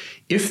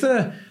 If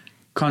the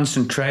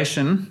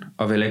concentration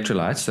of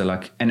electrolytes, so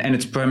and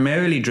it's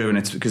primarily driven,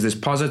 it's because there's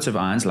positive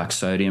ions like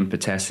sodium,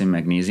 potassium,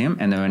 magnesium,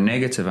 and there are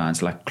negative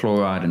ions like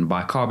chloride and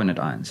bicarbonate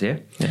ions.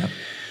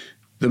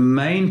 The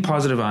main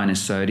positive ion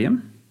is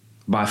sodium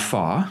by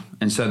far,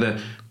 and so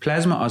the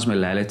plasma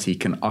osmolality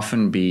can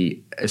often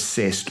be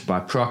assessed by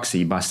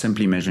proxy by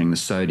simply measuring the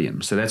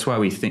sodium. So that's why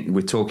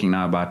we're talking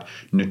now about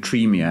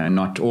natremia and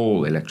not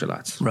all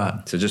electrolytes.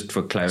 Right. So just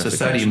for clarification.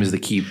 So sodium is the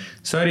key.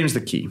 Sodium's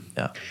the key.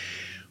 Yeah.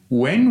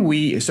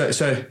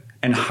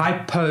 And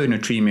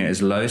hyponatremia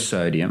is low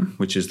sodium,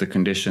 which is the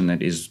condition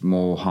that is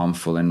more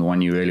harmful and the one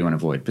you really want to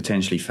avoid,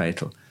 potentially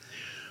fatal.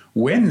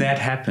 When that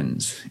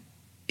happens,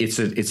 it's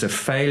a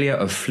failure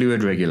of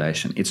fluid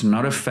regulation. It's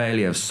not a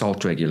failure of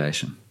salt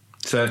regulation.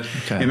 So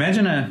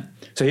imagine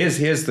So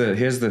here's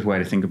the way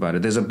to think about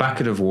it. There's a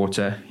bucket of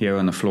water here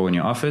on the floor in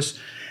your office,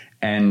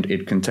 and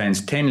it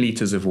contains 10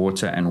 liters of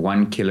water and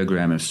 1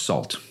 kilogram of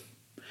salt.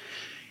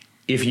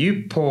 If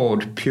you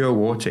poured pure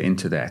water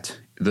into that,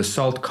 the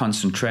salt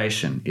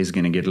concentration is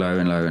going to get lower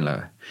and lower and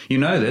lower. You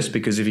know this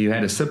because if you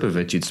had a sip of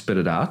it, you'd spit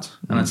it out.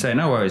 And I'd say,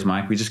 no worries,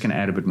 Mike, we're just going to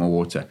add a bit more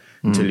water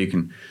until you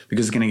can,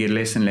 because it's going to get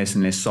less and less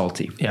and less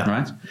salty,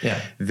 right?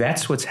 Yeah.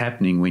 That's what's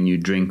happening when you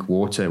drink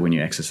water when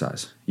you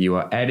exercise. You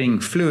are adding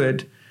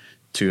fluid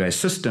to a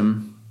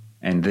system,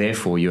 and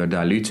therefore you are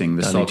diluting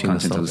the salt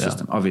content of the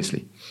system,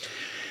 obviously.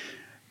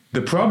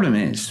 The problem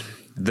is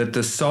that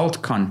the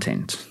salt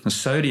content, the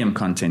sodium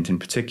content in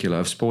particular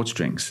of sports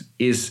drinks,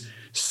 is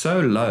so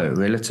low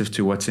relative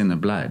to what's in the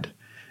blood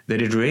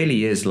that it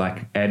really is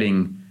like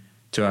adding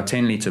to our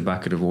 10-liter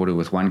bucket of water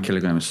with 1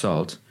 kilogram of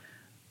salt,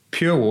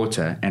 pure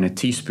water and a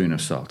teaspoon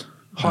of salt.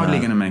 Hardly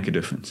going to make a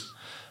difference.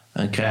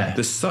 Okay.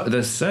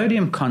 The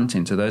sodium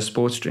content of those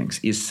sports drinks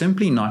is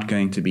simply not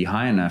going to be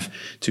high enough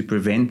to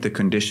prevent the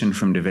condition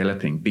from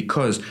developing,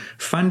 because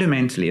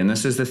fundamentally, and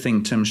this is the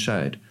thing Tim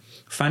showed,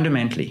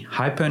 fundamentally,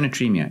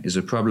 hyponatremia is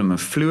a problem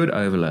of fluid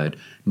overload,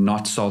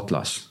 not salt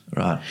loss.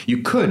 Right.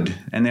 You could,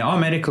 and there are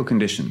medical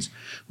conditions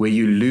where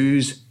you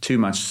lose too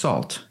much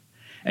salt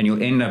and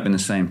you'll end up in the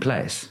same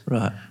place.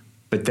 Right.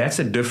 But that's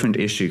a different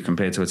issue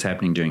compared to what's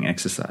happening during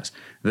exercise.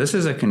 This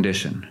is a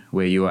condition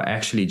where you are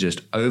actually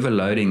just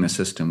overloading the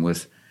system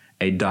with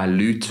a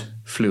dilute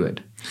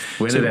fluid.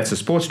 Whether that's a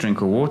sports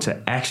drink or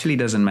water actually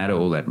doesn't matter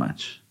all that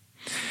much.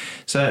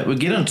 So we'll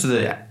get onto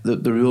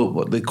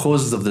the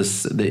causes of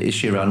this, the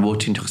issue around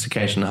water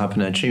intoxication and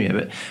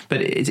hyponatremia.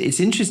 But it's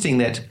interesting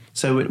that,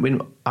 so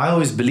when I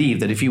always believe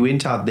that if you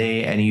went out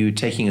there and you were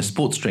taking a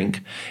sports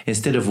drink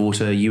instead of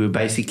water, you were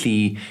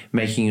basically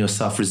making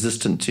yourself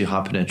resistant to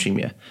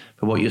hyponatremia.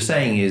 But what you're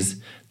saying is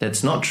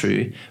that's not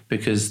true,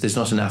 because there's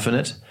not enough in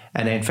it.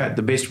 And in fact,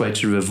 the best way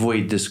to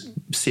avoid this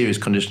serious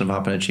condition of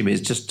hyponatremia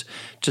is just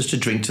to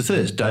drink to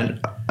thirst.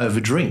 Don't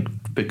overdrink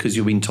because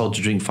you're being told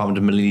to drink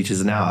 500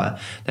 milliliters an hour.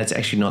 That's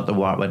actually not the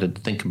right way to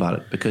think about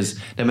it, because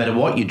no matter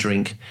what you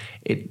drink,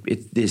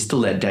 there's still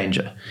that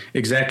danger.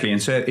 Exactly.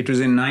 And so it was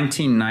in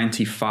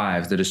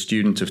 1995 that a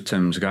student of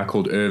Tim's, a guy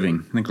called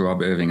Irving, I think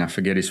Rob Irving, I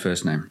forget his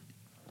first name,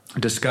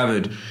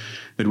 discovered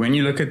that when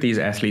you look at these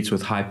athletes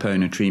with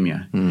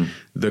hyponatremia,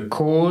 the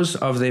cause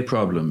of their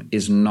problem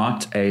is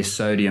not a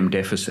sodium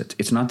deficit.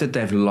 It's not that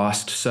they've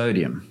lost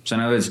sodium. So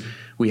in other words,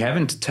 we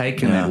haven't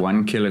taken that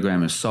 1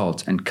 kilogram of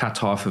salt and cut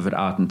half of it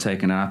out and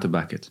taken it out the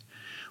bucket.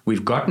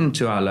 We've gotten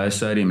to our low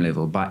sodium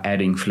level by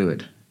adding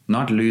fluid,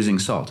 not losing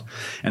salt.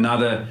 And now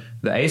the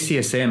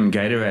ACSM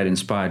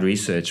Gatorade-inspired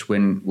research,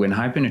 when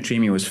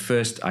hyponatremia was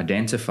first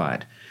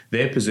identified,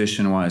 their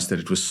position was that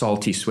it was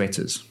salty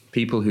sweaters,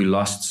 people who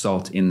lost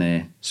salt in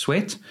their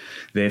sweat.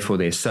 Therefore,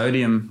 their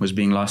sodium was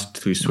being lost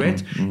through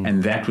sweat,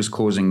 and that was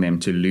causing them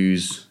to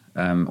lose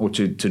or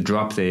to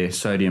drop their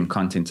sodium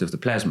content of the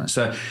plasma.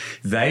 So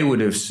they would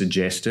have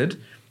suggested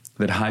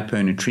that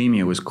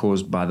hyponatremia was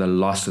caused by the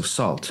loss of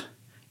salt.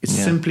 It's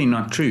simply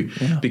not true,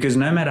 because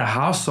no matter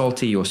how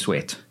salty your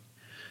sweat,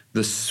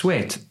 the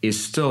sweat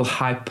is still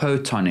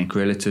hypotonic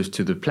relative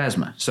to the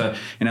plasma. So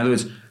in other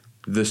words,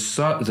 the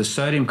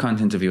sodium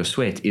content of your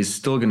sweat is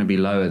still going to be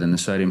lower than the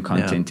sodium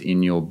content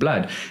in your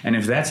blood. And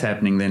if that's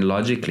happening, then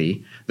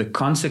logically, the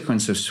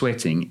consequence of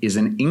sweating is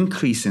an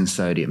increase in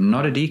sodium,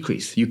 not a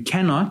decrease. You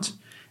cannot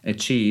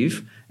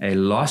achieve a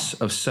loss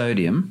of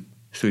sodium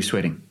through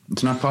sweating.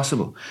 It's not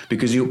possible,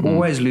 because you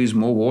always lose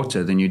more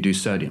water than you do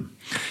sodium.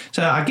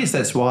 So I guess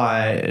that's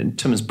why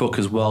Tim's book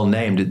is well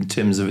named in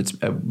terms of its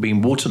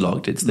being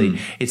waterlogged. It's the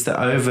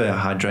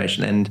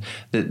overhydration, and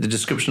the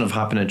description of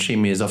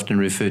hyponatremia is often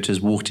referred to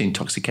as water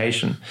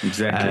intoxication.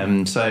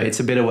 Exactly. So it's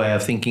a better way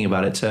of thinking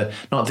about it. So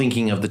not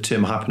thinking of the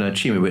term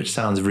hyponatremia, which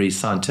sounds very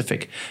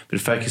scientific,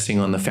 but focusing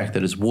on the fact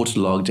that it's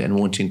waterlogged and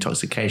water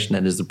intoxication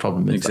that is the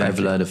problem. It's the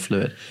overload of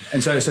fluid.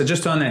 And so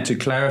just on that, to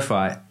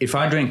clarify, if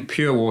I drink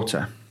pure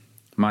water,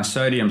 my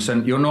sodium, so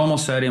your normal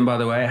sodium, by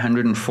the way,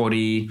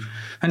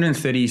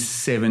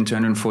 137 to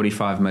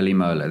 145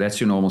 millimolar.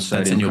 That's your normal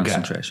sodium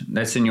concentration.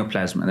 That's in your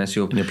plasma. That's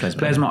your plasma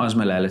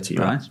osmolality,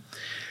 right?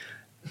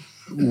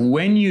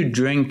 When you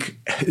drink,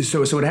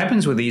 so what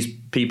happens with these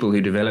people who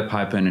develop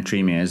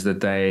hyponatremia is that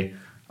they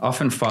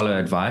often follow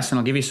advice, and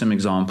I'll give you some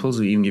examples,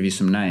 or even give you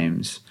some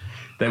names.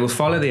 They will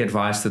follow the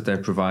advice that they're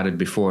provided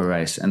before a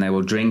race, and they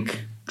will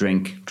drink,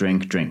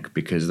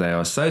 because they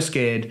are so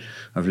scared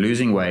of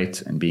losing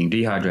weight and being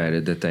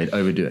dehydrated that they'd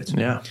overdo it.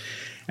 Yeah.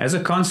 As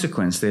a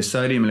consequence, their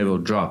sodium level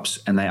drops,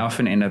 and they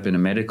often end up in a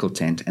medical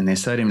tent, and their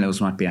sodium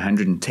levels might be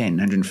 110,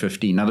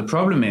 115. Now, the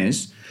problem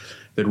is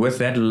that with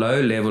that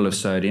low level of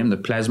sodium, the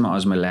plasma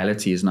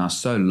osmolality is now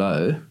so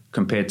low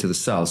compared to the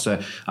cells.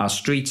 So our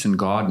streets and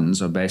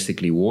gardens are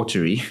basically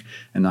watery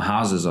and the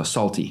houses are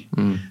salty.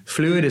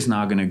 Fluid is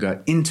now going to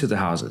go into the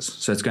houses.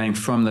 So it's going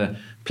from the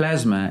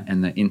plasma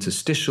and the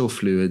interstitial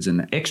fluids and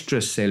the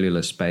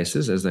extracellular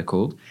spaces, as they're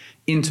called,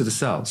 into the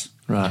cells.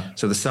 Right.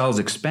 So the cells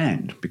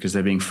expand because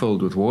they're being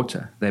filled with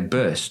water. They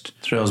burst.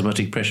 Through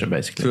osmotic pressure,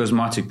 basically. Through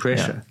osmotic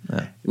pressure.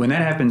 Yeah. When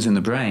that happens in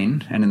the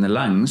brain and in the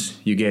lungs,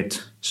 you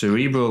get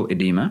cerebral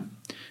edema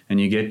and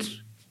you get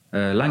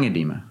lung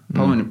edema,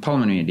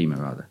 pulmonary edema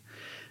rather.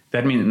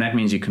 That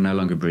means you can no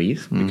longer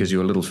breathe because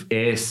your little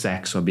air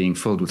sacs are being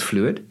filled with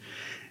fluid.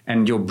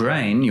 And your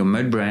brain, your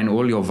midbrain,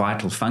 all your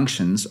vital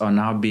functions are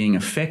now being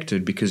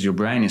affected because your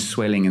brain is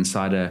swelling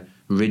inside a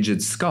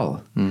rigid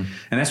skull. And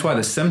that's why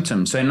the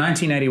symptoms, so in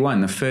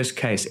 1981, the first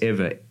case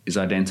ever is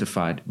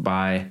identified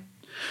by,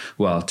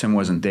 well, Tim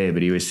wasn't there,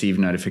 but he received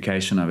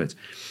notification of it.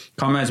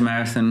 Comrades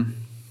Marathon,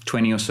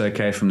 20 or so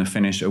K from the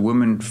finish, a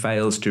woman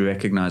fails to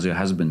recognize her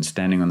husband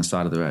standing on the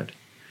side of the road.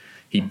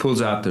 He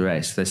pulls out the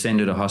race. They send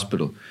her to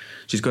hospital.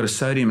 She's got a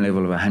sodium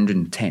level of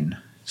 110.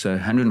 So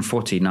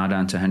 140, now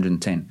down to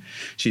 110.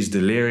 She's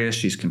delirious,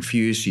 she's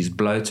confused, she's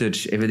bloated,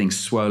 everything's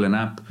swollen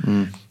up.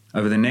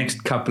 Over the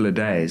next couple of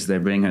days, they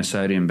bring her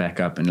sodium back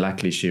up, and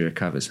luckily she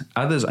recovers.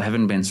 Others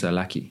haven't been so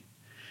lucky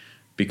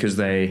because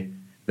they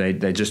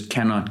just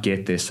cannot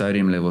get their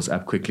sodium levels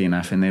up quickly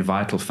enough, and their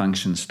vital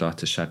functions start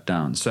to shut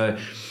down.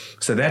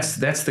 So that's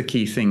the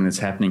key thing that's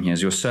happening here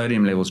is your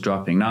sodium levels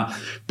dropping. Now,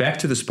 back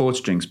to the sports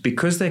drinks.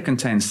 Because they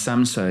contain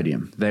some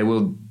sodium, they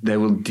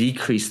will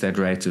decrease that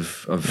rate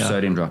of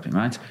sodium dropping,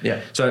 right?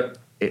 Yeah. So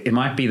it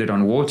might be that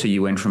on water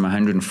you went from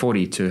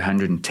 140 to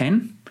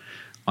 110.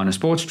 On a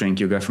sports drink,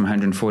 you'll go from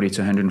 140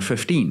 to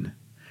 115.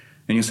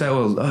 And you'll say,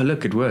 well, oh,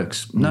 look, it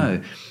works.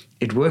 No,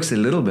 it works a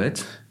little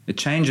bit. It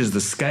changes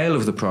the scale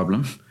of the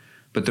problem,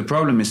 but the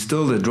problem is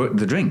still the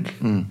drink.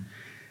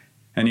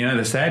 And,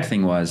 the sad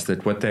thing was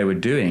that what they were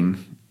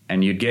doing,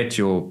 and you'd get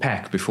your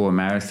pack before a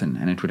marathon,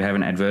 and it would have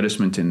an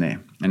advertisement in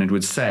there, and it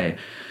would say,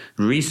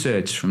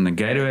 research from the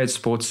Gatorade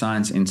Sports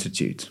Science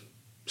Institute.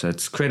 So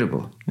it's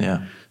credible.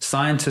 Yeah.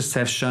 Scientists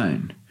have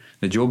shown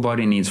that your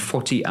body needs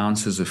 40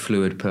 ounces of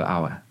fluid per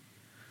hour.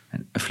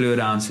 And a fluid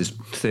ounce is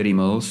 30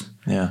 mils.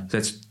 Yeah.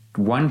 That's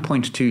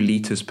 1.2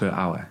 liters per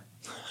hour.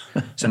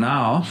 So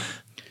now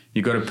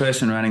you've got a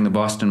person running the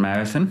Boston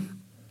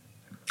Marathon,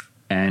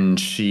 and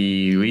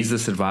she reads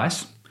this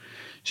advice.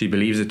 She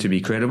believes it to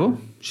be credible.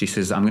 She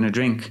says, I'm going to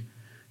drink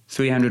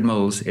 300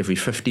 mils every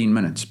 15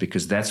 minutes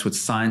because that's what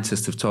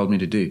scientists have told me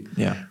to do.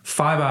 Yeah.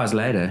 5 hours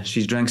later,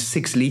 she's drank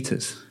 6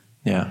 liters.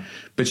 Yeah.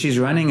 But she's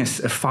running a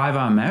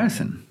 5-hour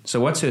marathon. So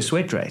what's her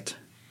sweat rate?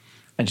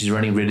 And she's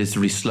running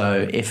relatively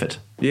slow effort.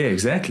 Yeah,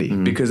 exactly.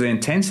 Because the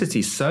intensity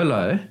is so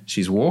low,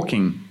 she's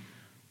walking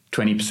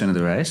 20% of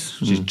the race,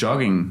 she's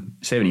jogging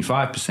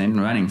 75%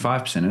 and running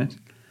 5% of it.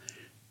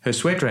 Her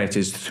sweat rate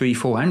is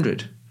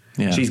 300-400.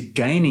 Yeah. She's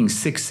gaining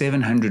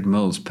 600-700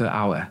 mils per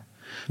hour.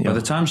 Yeah. By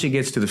the time she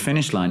gets to the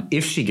finish line,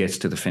 if she gets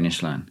to the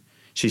finish line,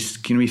 she's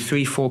going to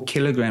be 3-4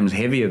 kilograms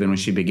heavier than when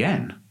she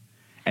began.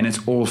 And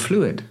it's all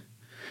fluid.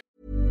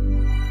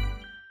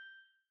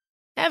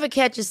 Ever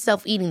catch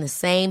yourself eating the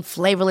same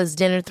flavorless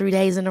dinner 3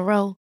 days in a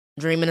row?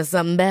 Dreaming of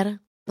something better?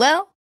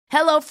 Well,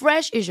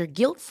 HelloFresh is your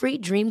guilt-free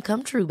dream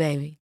come true,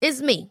 baby.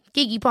 It's me,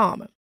 Keke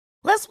Palmer.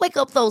 Let's wake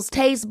up those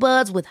taste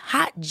buds with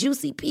hot,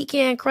 juicy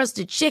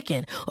pecan-crusted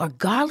chicken or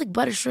garlic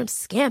butter shrimp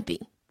scampi.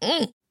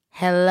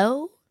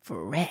 Hello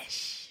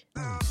Fresh.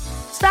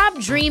 Stop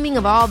dreaming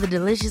of all the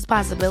delicious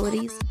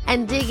possibilities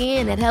and dig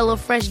in at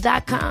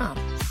HelloFresh.com.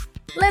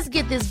 Let's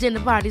get this dinner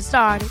party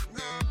started.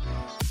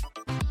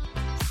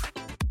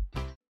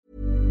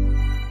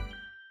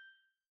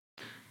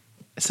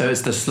 So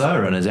it's the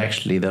slow runners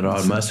actually that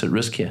are most at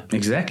risk here.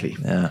 Exactly.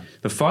 Yeah.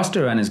 The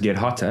faster runners get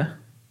hotter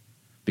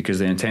because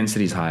their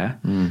intensity is higher.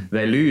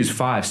 They lose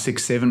 5,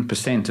 6,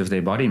 7% of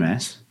their body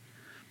mass,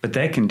 but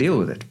they can deal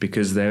with it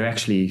because they're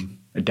actually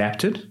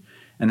adapted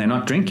and they're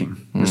not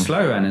drinking. The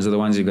slow runners are the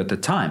ones who've got the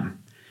time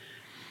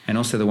and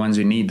also the ones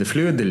who need the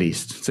fluid the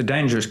least. It's a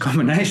dangerous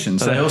combination.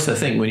 So I also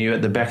think when you're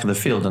at the back of the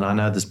field, and I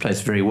know this place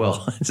very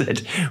well, is that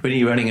when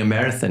you're running a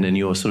marathon and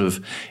you're sort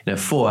of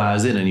 4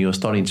 hours in and you're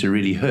starting to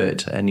really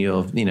hurt and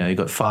you've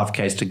got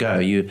 5Ks to go,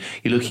 you're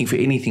looking for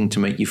anything to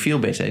make you feel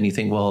better. And you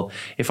think, well,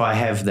 if I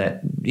have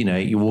that,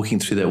 you're walking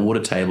through that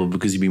water table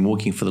because you've been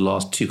walking for the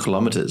last 2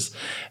 kilometers,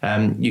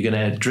 you're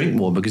going to drink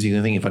more because you're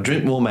going to think, if I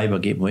drink more, maybe I'll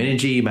get more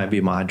energy,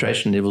 maybe my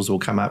hydration levels will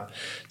come up.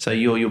 So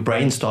your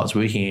brain starts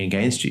working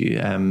against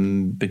you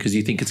because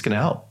you think it's going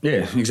to help.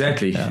 Yeah,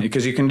 exactly. Yeah.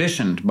 Because you're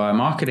conditioned by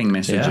marketing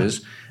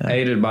messages,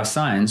 aided by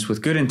science,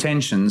 with good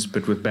intentions,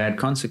 but with bad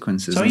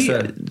consequences.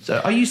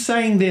 So are you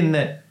saying then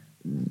that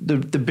the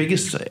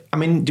biggest,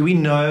 do we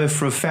know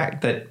for a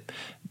fact that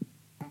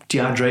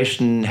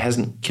dehydration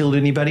hasn't killed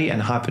anybody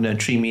and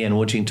hyponatremia and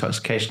water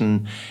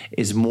intoxication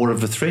is more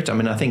of a threat? I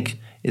mean, I think,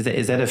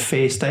 is that a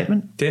fair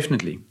statement?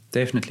 Definitely.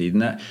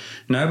 No,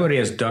 nobody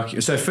has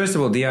So first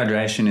of all,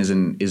 dehydration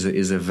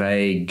is a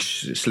vague,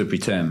 slippery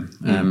term.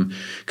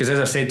 Because as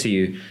I said to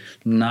you,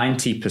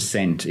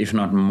 90%, if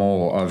not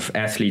more, of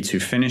athletes who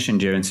finish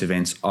endurance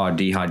events are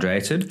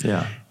dehydrated.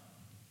 Yeah.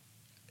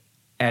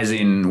 As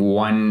in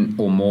 1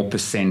 or more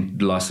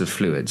 % loss of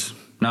fluids.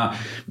 Now,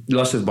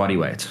 loss of body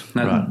weight.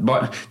 Now, Right.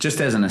 But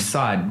just as an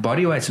aside,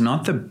 body weight's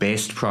not the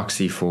best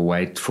proxy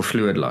for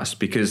fluid loss,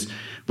 because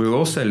we're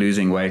also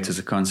losing weight as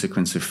a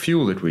consequence of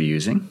fuel that we're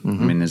using. Mm-hmm.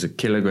 I mean, there's a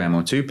kilogram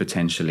or two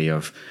potentially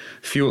of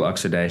fuel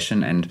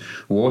oxidation, and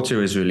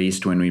water is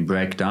released when we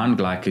break down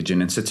glycogen.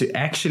 And so to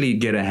actually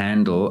get a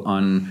handle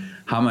on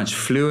how much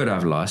fluid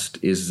I've lost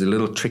is a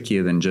little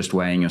trickier than just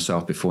weighing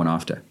yourself before and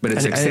after. But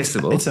it's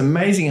accessible. It's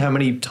amazing how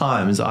many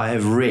times I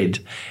have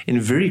read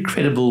in very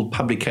credible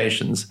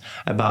publications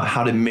about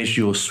how to measure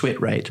your sweat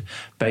rate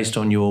based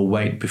on your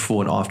weight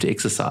before and after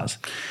exercise.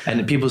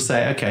 And people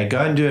say, okay, go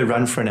and do a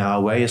run for an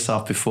hour, weigh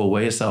yourself before,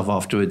 weigh yourself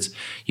afterwards.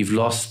 You've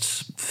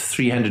lost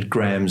 300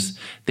 grams.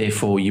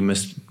 Therefore, you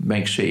must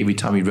make sure every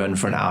time you run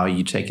for an hour,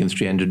 you take in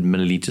 300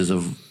 milliliters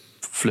of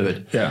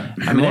fluid. Yeah.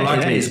 I mean,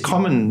 that is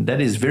common.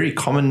 That is very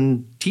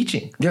common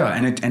teaching. Yeah,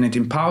 and it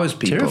empowers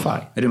people.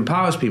 Terrifying. It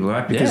empowers people,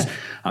 right? Because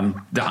I'm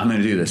going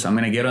to do this. I'm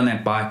going to get on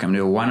that bike. I'm going to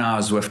do a 1 hour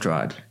Zwift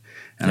ride.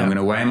 And I'm going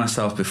to weigh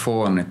myself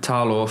before. I'm going to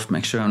towel off,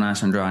 make sure I'm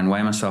nice and dry, and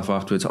weigh myself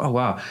afterwards. Oh,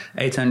 wow,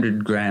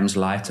 800 grams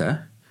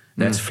lighter.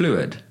 That's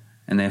fluid.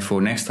 And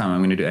therefore, next time I'm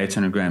going to do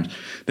 800 grams.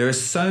 There are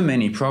so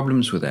many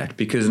problems with that,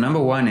 because number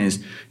one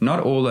is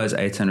not all those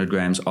 800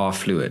 grams are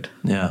fluid.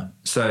 Yeah.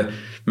 So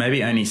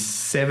maybe only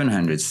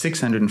 700,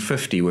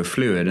 650 were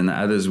fluid, and the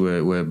others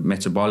were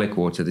metabolic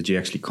water that you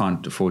actually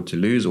can't afford to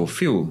lose, or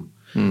fuel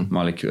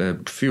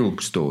fuel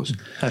stores.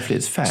 Hopefully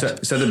it's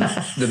fat. So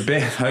the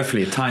best,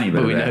 hopefully a tiny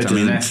bit of that. I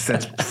mean,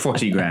 that's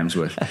 40 grams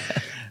worth.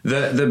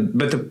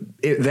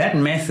 That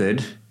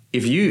method,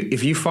 if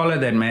you follow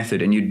that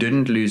method and you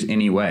didn't lose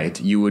any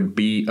weight, you would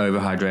be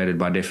overhydrated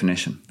by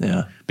definition.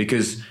 Yeah.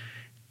 Because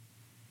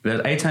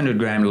that 800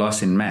 gram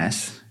loss in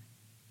mass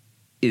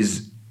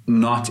is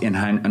not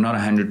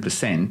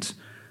 100%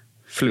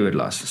 fluid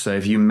loss. So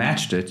if you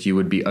matched it, you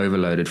would be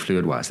overloaded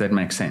fluid-wise. That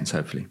makes sense,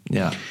 hopefully.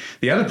 Yeah.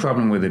 The other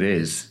problem with it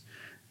is,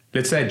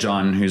 let's say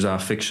John, who's our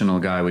fictional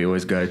guy we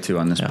always go to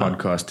on this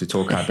podcast to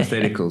talk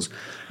hypotheticals.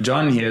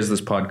 John hears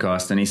this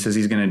podcast and he says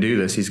he's going to do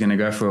this. He's going to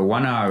go for a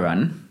 1 hour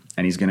run,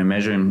 and he's going to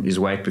measure his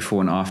weight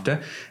before and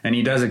after. And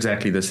he does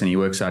exactly this, and he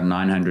works out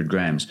 900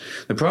 grams.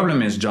 The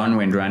problem is John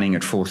went running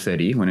at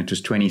 4:30 when it was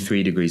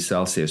 23 degrees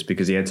Celsius,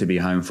 because he had to be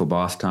home for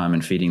bath time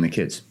and feeding the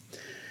kids.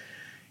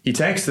 He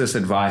takes this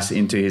advice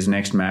into his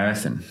next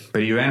marathon,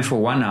 but he ran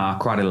for 1 hour,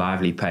 quite a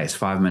lively pace,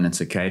 5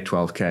 minutes a K,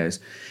 12 Ks.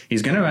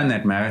 He's going to run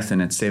that marathon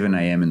at 7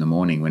 a.m. in the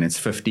morning when it's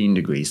 15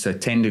 degrees, so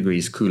 10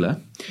 degrees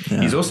cooler. Yeah.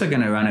 He's also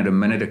going to run at a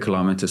minute a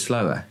kilometer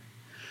slower.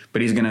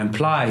 But he's going to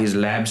apply his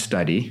lab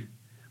study,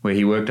 where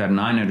he worked out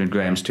 900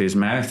 grams to his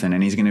marathon,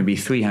 and he's going to be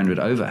 300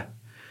 over,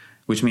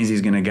 which means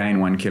he's going to gain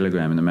 1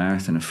 kilogram in the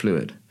marathon of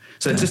fluid.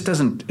 So it just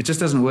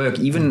doesn't work.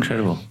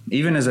 Incredible.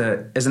 Even as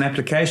an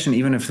application,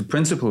 even if the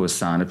principle was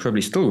sound, it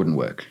probably still wouldn't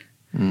work.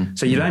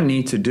 So you don't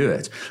need to do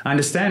it. I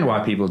understand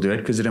why people do it,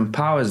 because it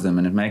empowers them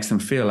and it makes them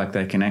feel like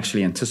they can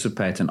actually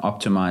anticipate and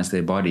optimize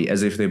their body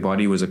as if their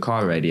body was a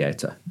car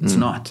radiator. It's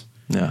not.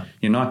 Yeah.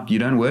 You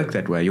don't work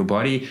that way. Your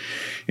body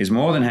is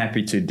more than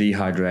happy to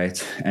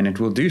dehydrate, and it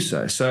will do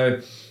so. So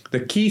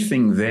the key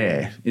thing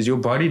there is your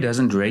body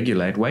doesn't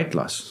regulate weight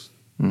loss.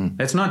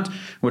 That's not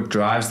what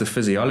drives the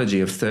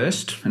physiology of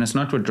thirst, and it's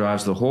not what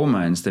drives the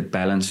hormones that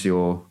balance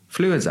your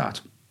fluids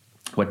out.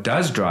 What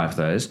does drive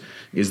those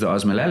is the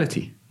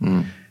osmolality.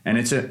 And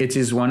it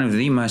is one of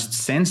the most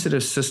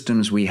sensitive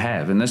systems we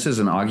have, and this is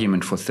an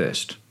argument for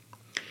thirst.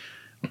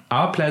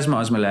 Our plasma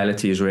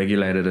osmolality is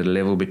regulated at a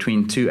level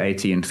between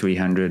 280 and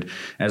 300.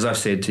 As I've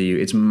said to you,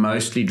 it's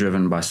mostly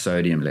driven by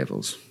sodium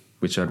levels,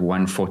 which are at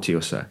 140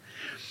 or so.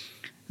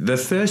 The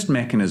thirst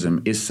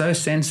mechanism is so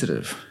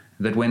sensitive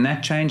that when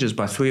that changes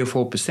by 3 or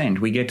 4%,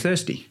 we get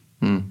thirsty.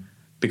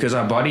 Because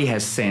our body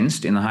has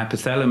sensed in the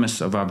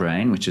hypothalamus of our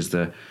brain, which is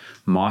the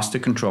master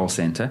control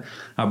center,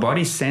 our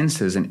body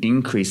senses an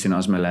increase in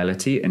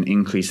osmolality, an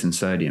increase in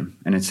sodium.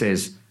 And it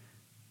says,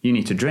 you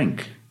need to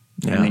drink.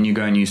 Yeah. And then you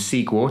go and you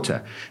seek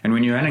water. And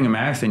when you're running a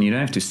marathon, you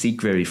don't have to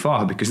seek very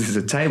far, because there's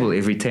a table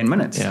every 10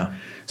 minutes. Yeah.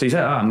 So you say,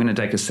 I'm going to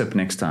take a sip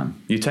next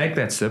time. You take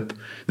that sip.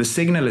 The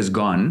signal is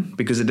gone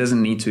because it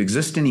doesn't need to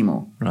exist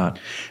anymore. Right.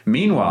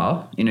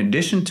 Meanwhile, in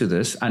addition to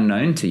this,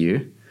 unknown to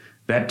you,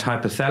 that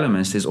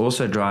hypothalamus is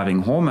also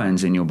driving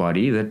hormones in your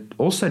body that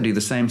also do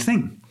the same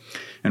thing.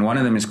 And one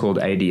of them is called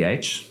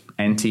ADH,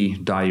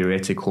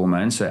 anti-diuretic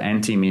hormone. So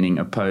anti meaning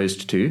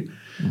opposed to.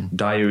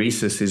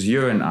 Diuresis is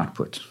urine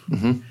output.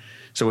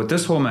 So what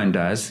this hormone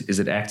does is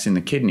it acts in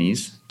the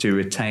kidneys to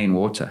retain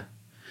water.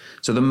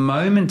 So the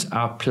moment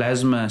our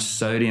plasma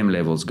sodium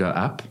levels go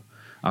up,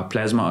 our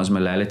plasma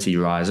osmolality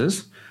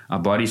rises, our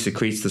body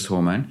secretes this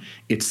hormone.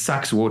 It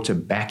sucks water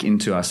back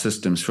into our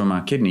systems from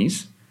our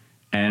kidneys,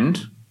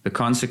 and the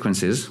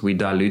consequence is we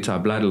dilute our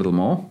blood a little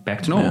more,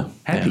 back to normal,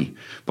 happy.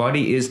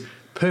 Body is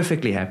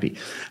perfectly happy.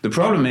 The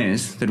problem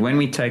is that when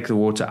we take the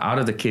water out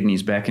of the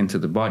kidneys back into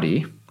the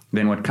body,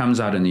 then what comes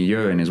out in the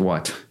urine is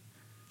what?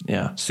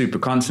 Yeah. Super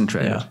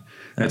concentrated. Yeah.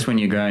 That's when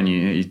you go and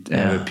you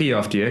have a pee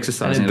after you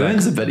exercise. And it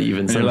burns a bit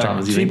even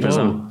sometimes. You think,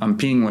 I'm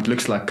peeing what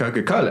looks like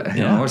Coca-Cola.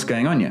 You know, what's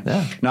going on here?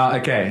 Yeah. Now,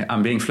 okay,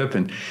 I'm being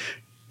flippant.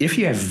 If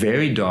you have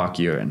very dark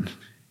urine,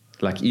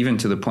 like even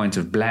to the point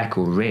of black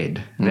or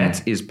red,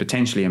 that is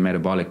potentially a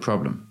metabolic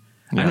problem.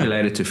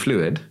 Unrelated to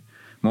fluid,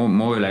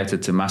 more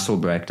related to muscle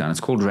breakdown.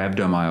 It's called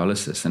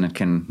rhabdomyolysis, and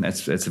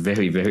that's a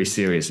very, very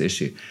serious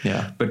issue.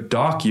 Yeah. But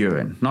dark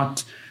urine,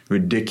 not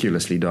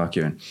ridiculously dark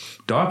urine.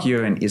 Dark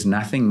urine is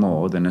nothing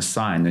more than a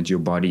sign that your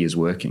body is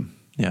working.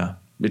 Yeah.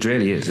 It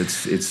really is.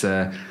 It's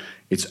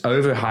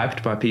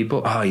overhyped by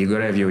people. Oh, you got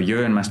to have your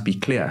urine must be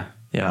clear.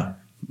 Yeah.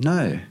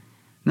 No.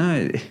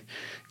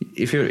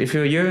 If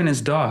your urine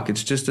is dark,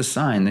 it's just a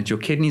sign that your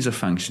kidneys are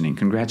functioning.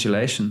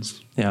 Congratulations.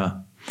 Yeah.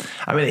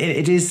 I mean,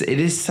 it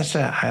is such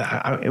a.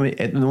 I mean,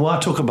 the more I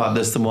talk about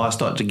this, the more I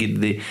start to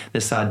get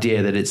this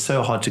idea that it's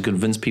so hard to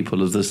convince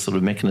people of this sort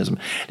of mechanism.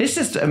 Let's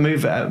just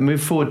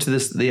move forward to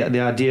this the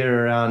idea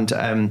around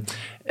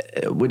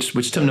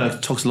which Tim Noakes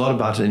talks a lot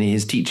about in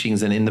his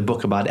teachings and in the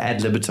book about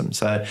ad libitum.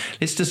 So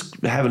let's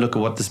just have a look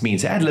at what this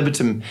means. Ad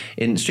libitum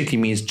strictly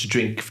means to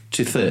drink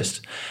to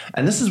thirst.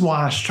 And this is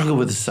why I struggle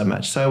with this so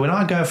much. So when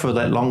I go for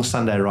that long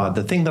Sunday ride,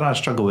 the thing that I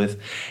struggle with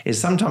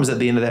is sometimes at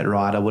the end of that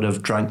ride, I would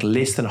have drunk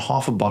less than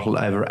half a bottle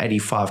over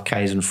 85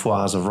 Ks in 4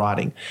 hours of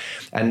riding.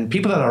 And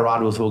people that I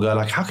ride with will go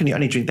like, how can you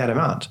only drink that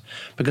amount?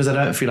 Because I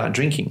don't feel like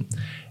drinking.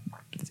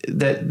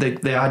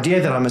 The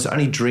idea that I must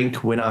only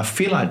drink when I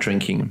feel like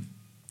drinking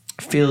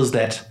feels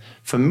that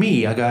for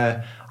me, I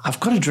go, I've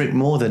got to drink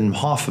more than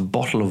half a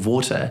bottle of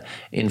water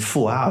in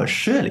 4 hours,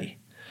 surely.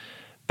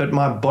 But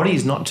my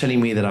body's not telling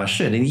me that I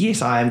should. And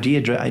yes, I am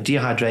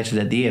dehydrated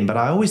at the end, but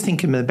I always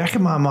think in the back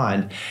of my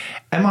mind,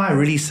 am I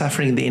really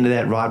suffering at the end of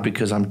that ride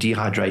because I'm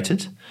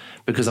dehydrated,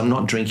 because I'm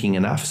not drinking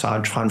enough, so I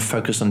try and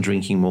focus on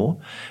drinking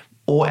more?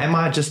 Or am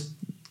I just,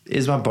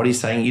 is my body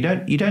saying, you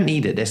don't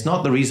need it? That's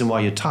not the reason why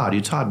you're tired.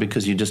 You're tired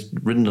because you've just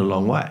ridden a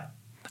long way.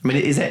 I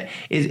mean,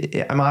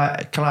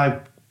 can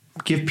I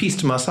give peace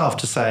to myself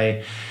to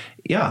say,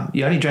 yeah,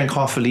 you only drank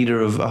half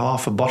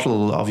a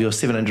bottle of your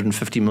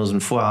 750 mils in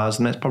 4 hours,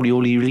 and that's probably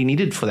all you really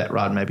needed for that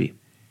ride, maybe.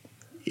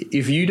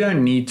 If you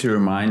don't need to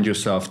remind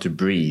yourself to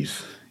breathe,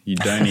 you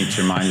don't need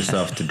to remind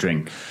yourself to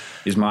drink,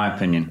 is my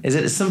opinion. Is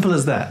it as simple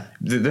as that?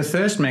 The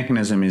thirst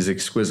mechanism is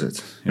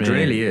exquisite. It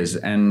really is.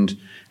 And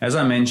as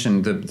I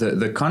mentioned,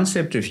 the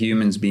concept of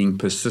humans being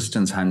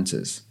persistence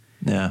hunters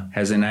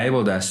has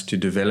enabled us to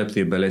develop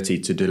the ability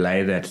to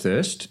delay that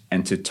thirst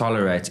and to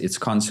tolerate its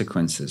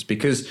consequences.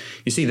 Because,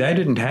 you see, they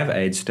didn't have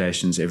aid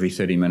stations every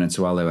 30 minutes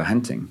while they were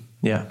hunting.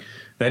 Yeah.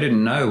 They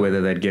didn't know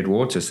whether they'd get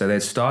water, so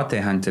they'd start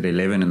their hunt at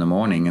 11 in the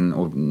morning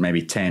or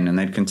maybe 10, and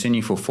they'd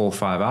continue for 4 or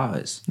 5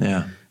 hours.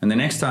 Yeah. And the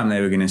next time they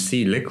were going to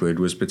see liquid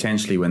was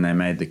potentially when they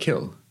made the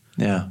kill.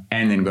 Yeah.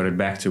 And then got it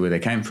back to where they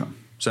came from.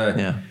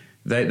 So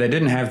they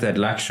didn't have that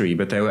luxury,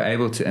 but they were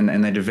able to,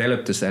 and they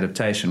developed this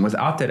adaptation.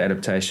 Without that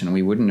adaptation,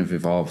 we wouldn't have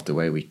evolved the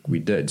way we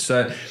did.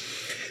 So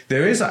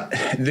there is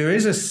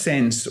a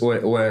sense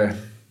or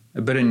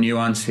a bit of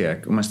nuance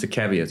here, almost a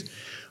caveat.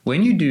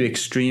 When you do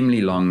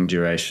extremely long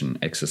duration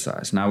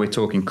exercise, now we're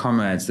talking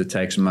comrades that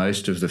takes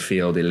most of the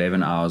field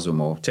 11 hours or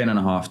more, 10 and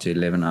a half to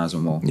 11 hours or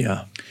more.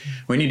 Yeah.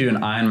 When you do an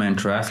Ironman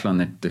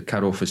triathlon, the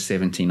cutoff is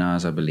 17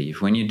 hours, I believe.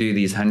 When you do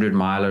these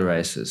 100-miler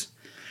races,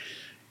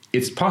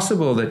 it's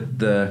possible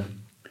that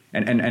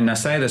and I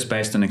say this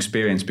based on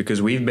experience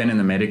because we've been in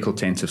the medical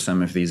tent of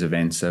some of these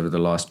events over the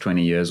last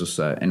 20 years or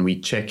so, and we're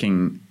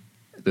checking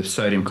the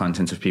sodium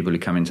contents of people who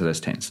come into those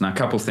tents. Now, a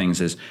couple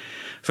things is,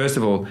 first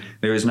of all,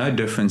 there is no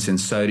difference in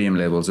sodium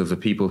levels of the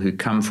people who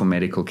come for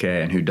medical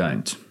care and who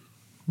don't.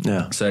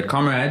 Yeah. So at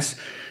Comrades,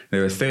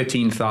 there are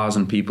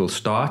 13,000 people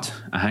start,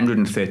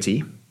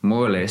 130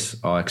 more or less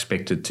are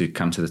expected to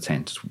come to the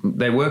tent.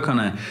 They work on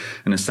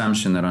an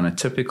assumption that on a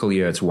typical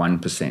year, it's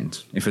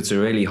 1%. If it's a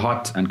really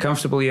hot,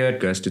 uncomfortable year, it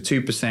goes to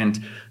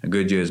 2%. A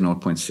good year is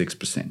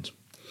 0.6%.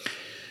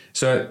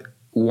 So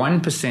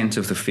 1%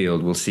 of the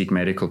field will seek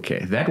medical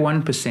care. That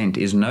 1%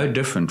 is no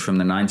different from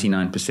the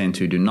 99%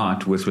 who do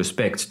not with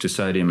respect to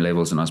sodium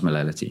levels and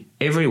osmolality.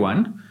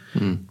 Everyone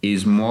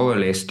is more or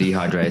less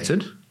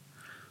dehydrated.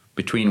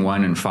 Between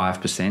 1 and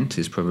 5%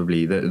 is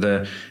probably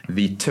the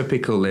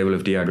typical level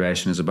of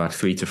dehydration is about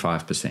 3 to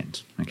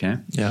 5%. Okay.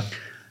 Yeah.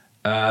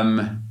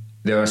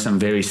 There are some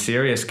very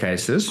serious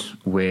cases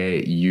where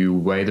you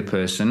weigh the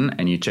person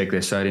and you check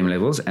their sodium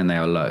levels and they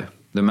are low.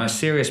 The most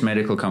serious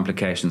medical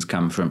complications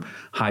come from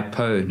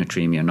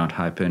hyponatremia, not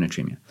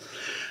hypernatremia.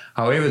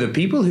 However, the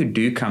people who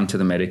do come to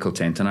the medical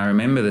tent, and I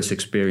remember this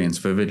experience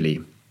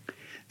vividly,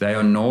 they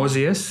are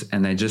nauseous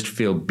and they just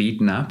feel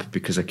beaten up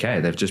because, okay,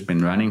 they've just been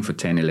running for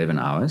 10, 11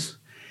 hours.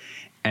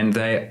 And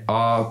they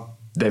are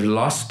they've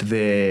lost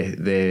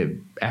their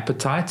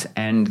appetite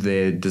and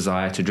their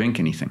desire to drink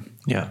anything.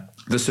 Yeah.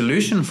 The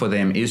solution for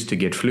them is to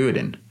get fluid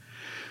in.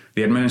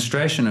 The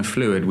administration of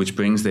fluid, which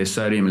brings their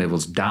sodium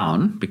levels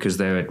down because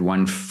they're at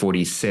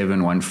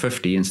 147,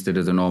 150 instead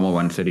of the normal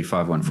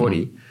 135,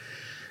 140.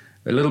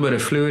 A little bit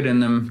of fluid in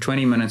them,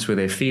 20 minutes with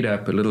their feet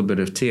up, a little bit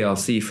of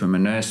TLC from a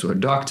nurse or a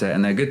doctor,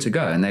 and they're good to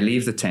go. And they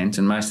leave the tent,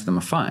 and most of them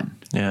are fine.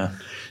 Yeah.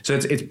 So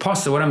it's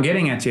possible. What I'm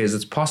getting at here is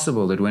it's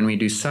possible that when we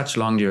do such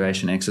long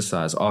duration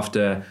exercise,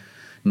 after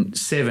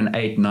 7,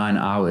 8, 9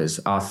 hours,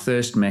 our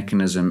thirst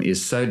mechanism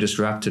is so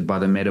disrupted by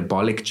the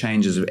metabolic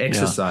changes of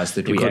exercise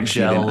that You've we got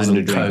actually then gels and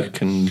underdrink.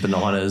 Coke and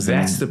bananas.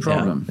 That's the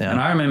problem. Yeah. And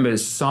I remember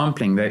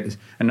sampling that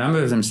a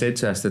number of them said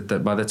to us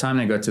that by the time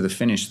they got to the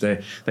finish,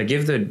 they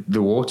give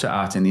the water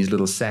out in these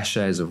little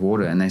sachets of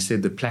water, and they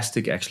said the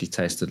plastic actually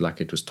tasted like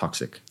it was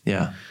toxic.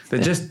 Yeah.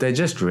 They're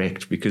just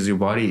wrecked because your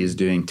body is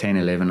doing 10,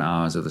 11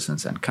 hours of this and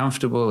it's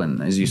uncomfortable.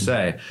 And as you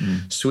say,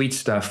 sweet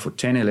stuff for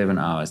 10, 11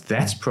 hours,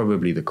 that's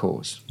probably the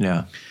cause.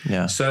 Yeah.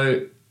 Yeah.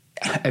 So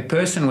a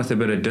person with a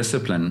bit of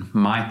discipline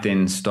might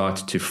then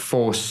start to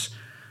force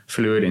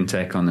fluid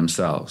intake on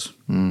themselves.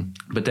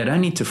 But they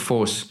don't need to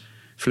force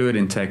fluid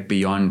intake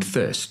beyond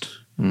thirst.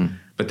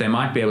 But they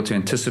might be able to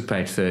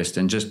anticipate thirst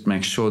and just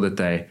make sure that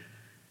they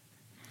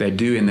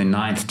do in the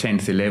 9th,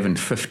 10th, 11th,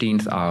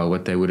 15th hour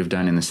what they would have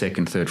done in the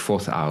 2nd, 3rd,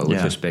 4th hour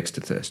with respects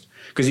to thirst.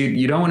 Because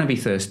you don't want to be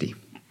thirsty.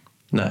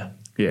 No.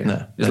 Yeah.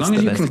 No. As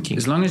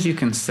long as you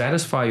can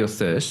satisfy your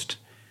thirst,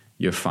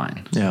 you're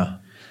fine. Yeah.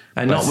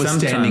 And But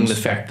notwithstanding the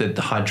sometimes- fact that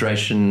the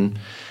hydration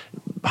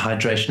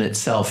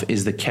itself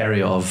is the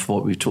carrier of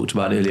what we've talked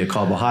about earlier,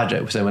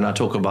 carbohydrate. So when I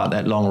talk about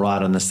that long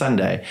ride on the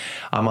Sunday,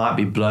 I might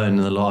be blown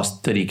in the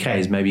last 30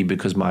 Ks, maybe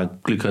because my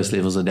glucose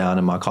levels are down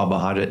and my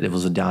carbohydrate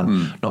levels are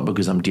down, not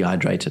because I'm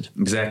dehydrated.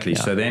 Exactly.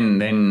 So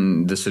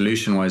then the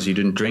solution was you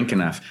didn't drink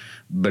enough.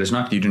 But it's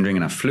not that you didn't drink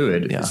enough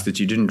fluid. Yeah. It's that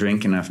you didn't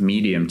drink enough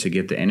medium to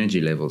get the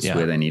energy levels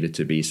where they needed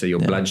to be. So your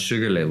blood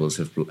sugar levels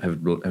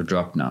have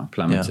dropped now,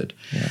 plummeted.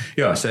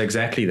 Yeah, so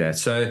exactly that.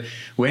 So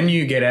when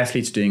you get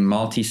athletes doing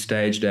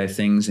multi-stage day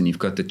things and you've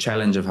got the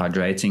challenge of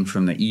hydrating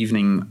from the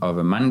evening of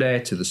a Monday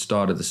to the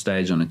start of the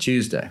stage on a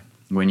Tuesday,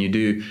 when you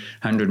do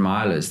 100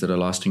 milers that are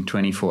lasting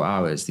 24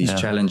 hours, these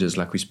challenges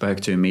like we spoke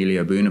to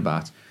Emilio Boone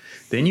about,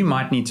 then you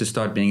might need to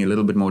start being a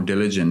little bit more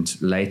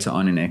diligent later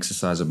on in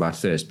exercise about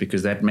thirst,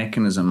 because that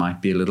mechanism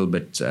might be a little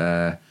bit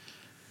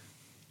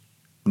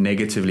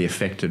negatively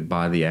affected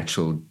by the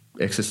actual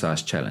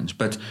exercise challenge.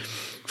 But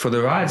for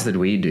the rides that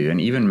we do, and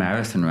even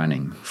marathon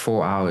running,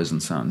 4 hours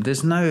and so on,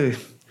 there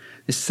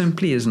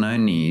simply is no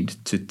need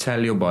to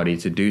tell your body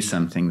to do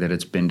something that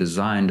it's been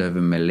designed over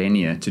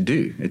millennia to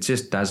do. It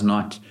just does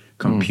not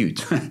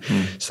compute.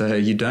 So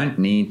you don't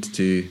need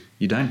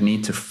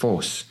to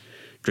force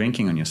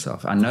drinking on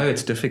yourself. I know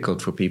it's difficult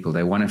for people.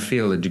 They want to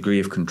feel a degree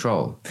of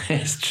control.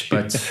 It's true.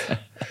 But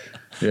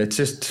it's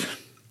just,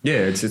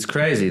 it's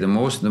crazy. The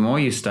more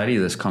you study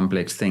this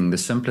complex thing, the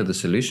simpler the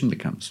solution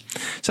becomes.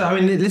 So,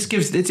 I mean, let's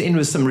end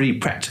with some really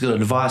practical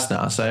advice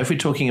now. So if we're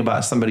talking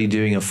about somebody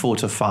doing a 4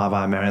 to 5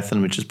 hour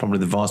marathon, which is probably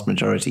the vast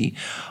majority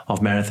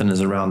of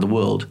marathoners around the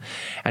world,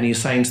 and you're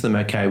saying to them,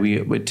 okay,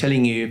 we're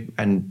telling you,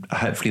 and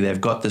hopefully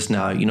they've got this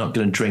now, you're not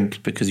going to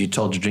drink because you're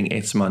told to drink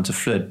X amount of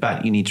fluid,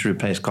 but you need to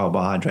replace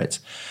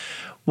carbohydrates.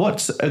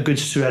 What's a good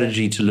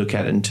strategy to look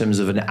at in terms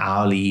of an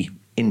hourly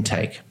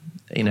intake?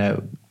 You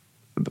know,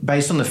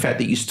 based on the fact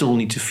that you still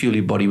need to fuel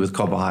your body with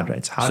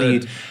carbohydrates. How do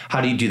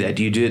you do that?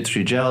 Do you do it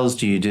through gels?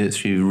 Do you do it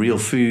through real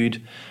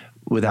food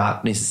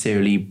without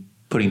necessarily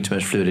putting too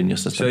much fluid in your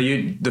system?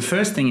 So the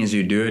first thing is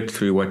you do it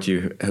through what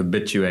you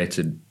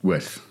habituated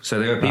with. So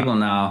there are people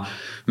now,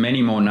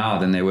 many more now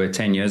than there were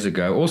 10 years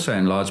ago, also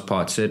in large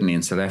part, certainly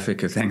in South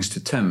Africa, thanks to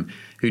Tim,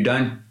 who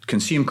don't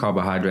consume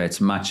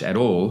carbohydrates much at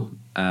all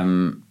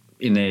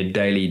in their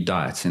daily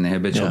diets, in their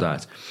habitual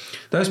diets.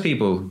 Those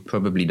people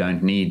probably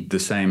don't need the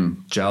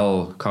same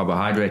gel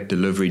carbohydrate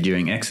delivery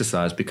during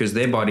exercise because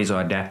their bodies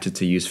are adapted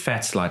to use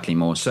fat slightly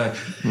more. So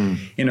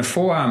in a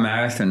 4-hour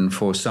marathon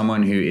for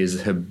someone who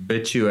is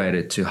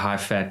habituated to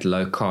high-fat,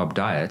 low-carb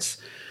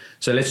diets,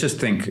 so let's just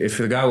think, if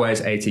the guy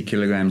weighs 80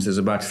 kilograms, there's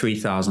about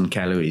 3,000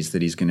 calories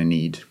that he's going to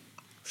need.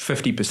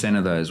 50%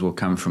 of those will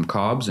come from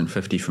carbs and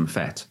 50 from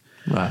fat.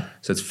 Right.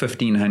 So it's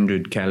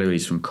 1,500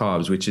 calories from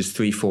carbs, which is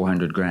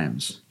 400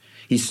 grams.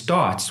 He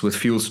starts with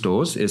fuel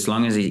stores, as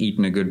long as he's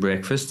eaten a good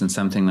breakfast and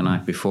something the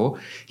night before.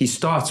 He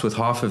starts with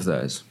half of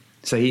those.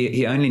 So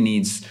he only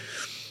needs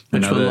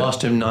Which will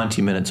last him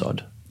 90 minutes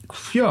odd.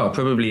 Yeah,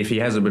 probably if he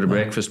has a bit of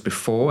breakfast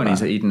before and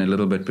he's eaten a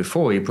little bit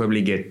before, he'll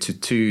probably get to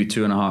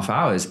 2.5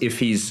 hours if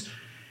he's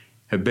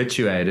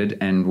habituated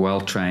and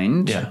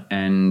well-trained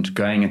and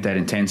going at that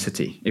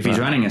intensity. If he's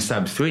running a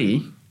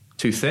sub-3,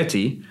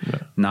 230,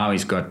 now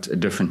he's got a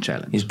different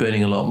challenge. He's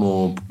burning a lot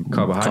more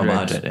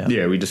carbohydrate.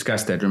 Yeah, we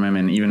discussed that. Remember,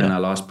 and even in our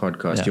last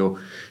podcast,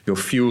 your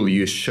fuel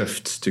use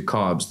shifts to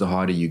carbs the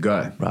harder you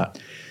go.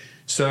 Right.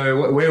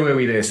 So where were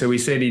we there? So we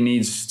said he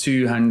needs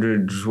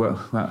 200. There's a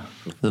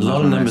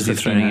lot of numbers you're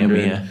throwing at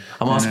me here.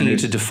 I'm asking you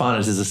to define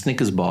it as a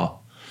Snickers bar.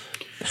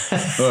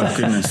 Oh,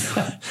 goodness.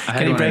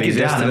 Can you break it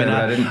down?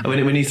 I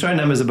mean, when you throw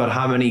numbers about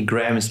how many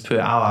grams per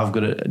hour I've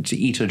got to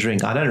eat or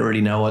drink, I don't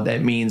really know what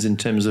that means in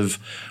terms of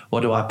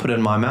what do I put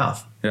in my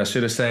mouth. Yeah, I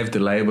should have saved the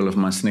label of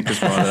my Snickers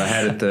bar that I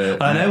had at the...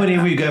 I know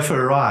whenever you go for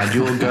a ride,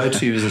 your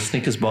go-to is a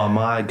Snickers bar.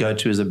 My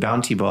go-to is a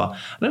Bounty bar. I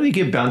don't really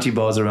get Bounty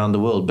bars around the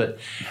world,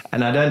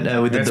 and I don't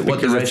know what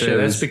the ratio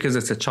is. That's because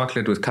it's a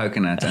chocolate with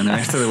coconut, and the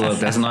rest of the world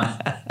does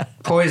not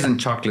poison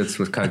chocolates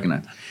with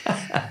coconut.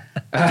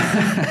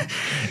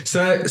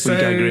 So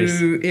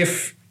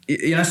if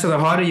so the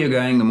harder you're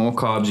going, the more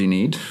carbs you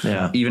need,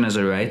 even as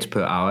a rate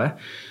per hour.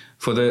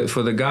 For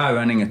the guy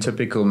running a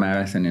typical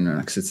marathon in,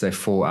 like, let's say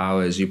 4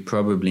 hours, you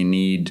probably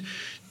need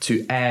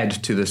to add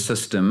to the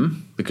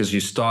system, because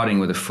you're starting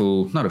with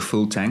not a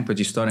full tank, but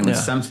you're starting with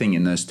something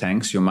in those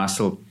tanks, your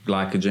muscle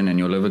glycogen and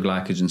your liver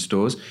glycogen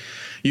stores.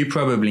 You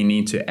probably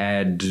need to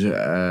add,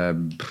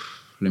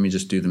 let me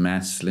just do the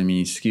maths.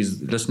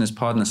 Excuse listeners,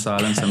 pardon the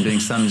silence. I'm doing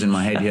sums in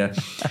my head here.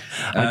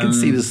 I can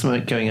see the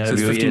smoke going over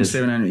your ears.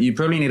 You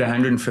probably need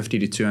 150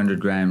 to 200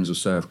 grams or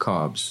so of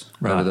carbs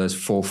over those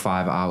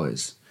 4-5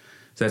 hours.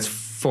 So that's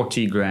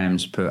 40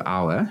 grams per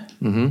hour,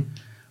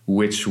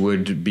 which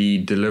would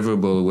be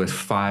deliverable with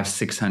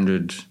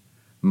 500-600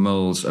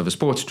 mils of a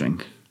sports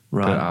drink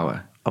per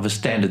hour. Of a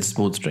standard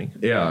sports drink.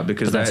 Yeah,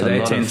 because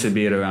they tend to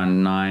be at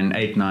around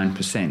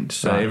 8-9%.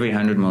 So every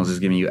 100 mils is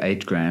giving you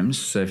 8 grams.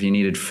 So if you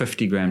needed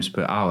 50 grams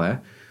per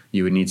hour,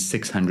 you would need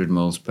 600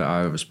 mils per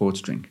hour of a sports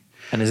drink.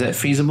 And is that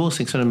feasible,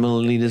 600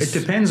 milliliters? It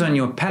depends on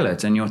your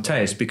palate and your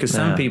taste, because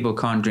some people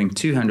can't drink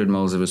 200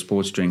 mils of a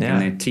sports drink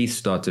and their teeth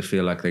start to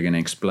feel like they're going to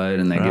explode,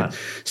 and they get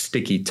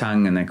sticky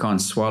tongue and they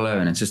can't swallow,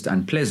 and it's just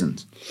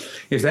unpleasant.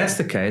 If that's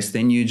the case,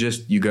 then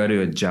you go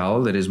to a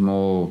gel that is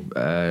more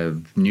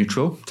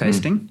neutral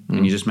tasting,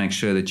 and you just make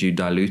sure that you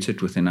dilute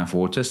it with enough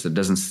water so it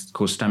doesn't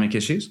cause stomach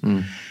issues.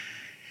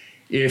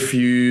 If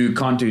you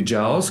can't do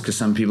gels, because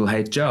some people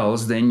hate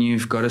gels, then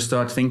you've got to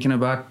start thinking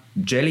about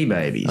jelly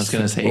babies. I was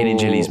going to say any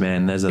jellies,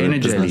 man. Those are any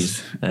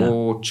jellies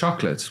or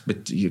chocolates.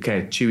 But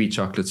chewy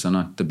chocolates are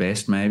not the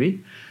best,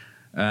 maybe.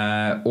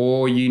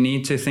 Or you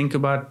need to think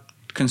about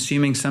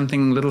consuming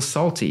something a little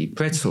salty,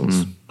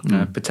 pretzels,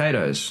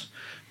 potatoes.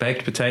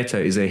 Baked potato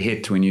is a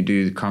hit when you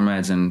do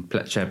Comrades and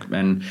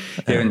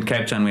here in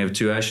Cape Town we have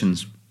Two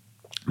Oceans.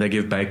 They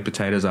give baked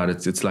potatoes out.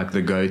 It's like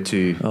the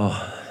go-to.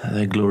 Oh,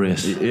 they're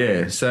glorious.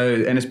 Yeah. So,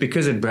 and it's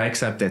because it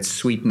breaks up that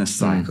sweetness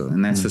cycle,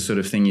 and that's the sort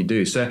of thing you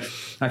do. So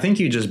I think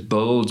you just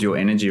build your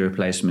energy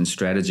replacement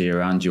strategy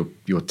around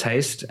your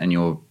taste and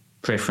your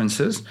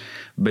preferences,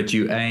 but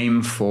you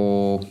aim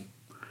for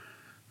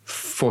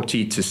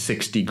 40 to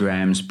 60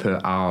 grams per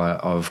hour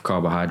of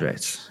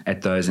carbohydrates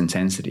at those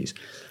intensities.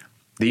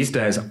 These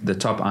days, the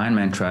top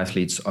Ironman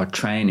triathletes are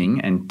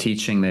training and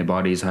teaching their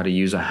bodies how to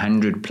use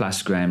 100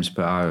 plus grams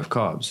per hour of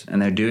carbs.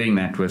 And they're doing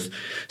that with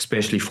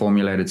specially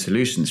formulated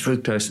solutions,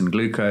 fructose and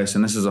glucose.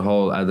 And this is a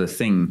whole other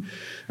thing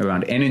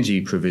around energy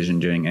provision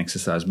during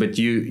exercise. But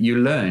you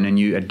learn and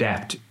you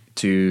adapt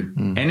to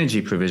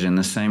energy provision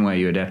the same way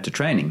you adapt to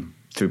training,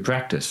 through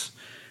practice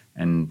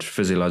and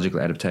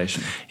physiological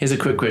adaptation. Here's a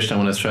quick question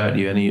I want to throw at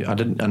you,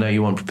 and I know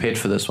you weren't prepared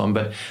for this one,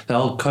 but the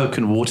whole Coke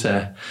and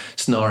water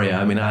scenario.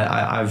 I mean,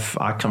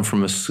 I come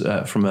from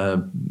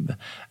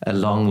a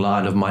long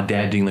line of my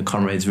dad doing the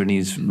Comrades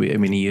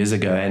many years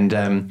ago, and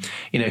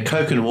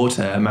Coke and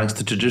water amongst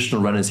the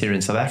traditional runners here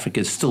in South Africa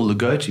is still the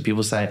go-to.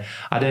 People say,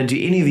 I don't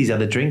do any of these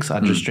other drinks.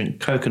 I just drink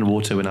Coke and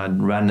water when I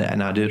run,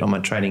 and I do it on my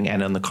training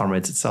and on the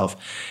Comrades itself.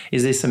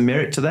 Is there some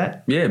merit to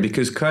that? Yeah,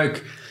 because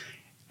Coke.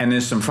 And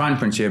there's some fine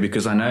print here,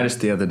 because I noticed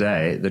the other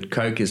day that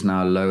Coke is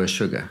now lower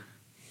sugar.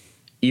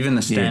 Even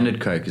the standard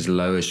Coke is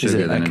lower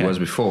sugar than it was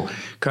before.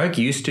 Coke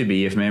used to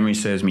be, if memory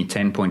serves me,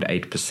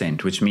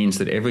 10.8%, which means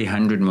that every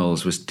 100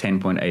 mils was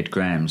 10.8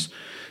 grams.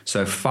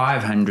 So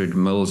 500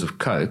 mils of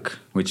Coke,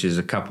 which is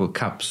a couple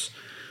cups.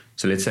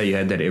 So let's say you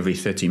had that every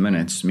 30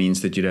 minutes,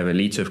 means that you'd have a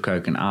liter of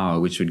Coke an hour,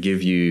 which would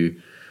give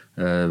you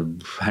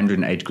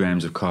 108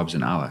 grams of carbs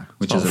an hour,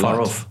 which is a lot.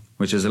 Off.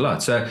 Which is a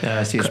lot. So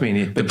I see what you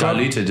mean. But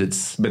diluted,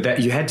 But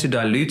that you had to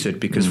dilute it,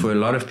 because for a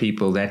lot of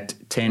people, that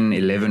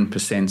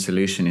 10-11%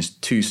 solution is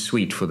too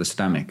sweet for the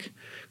stomach.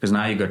 Because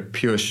now you've got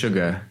pure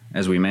sugar,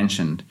 as we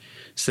mentioned,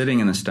 sitting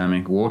in the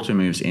stomach. Water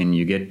moves in,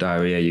 you get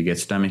diarrhea, you get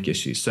stomach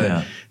issues.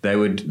 So they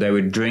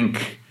would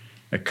drink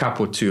a cup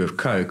or two of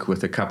Coke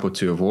with a cup or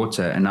two of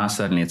water, and now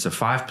suddenly it's a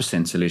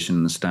 5% solution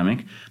in the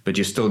stomach, but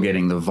you're still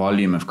getting the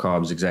volume of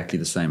carbs exactly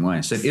the same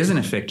way. So it is an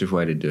effective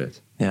way to do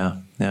it. Yeah.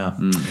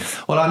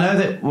 Well, I know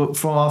that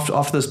from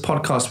after this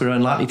podcast, we're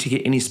unlikely to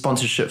get any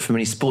sponsorship from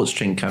any sports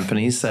drink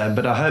companies,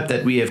 but I hope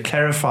that we have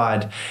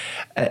clarified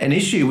an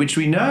issue which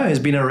we know has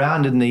been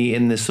around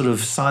in the sort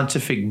of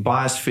scientific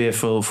biosphere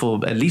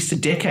for at least a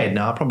decade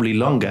now, probably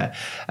longer.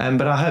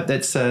 But I hope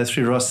that's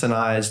through Ross and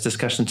I's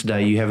discussion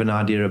today, you have an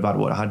idea about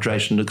what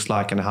hydration looks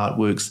like and how it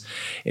works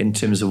in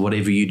terms of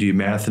whatever you do,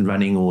 marathon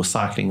running or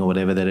cycling or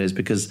whatever that is.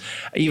 Because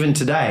even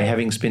today,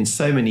 having spent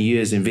so many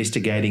years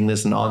investigating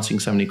this and answering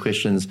so many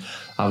questions,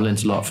 I've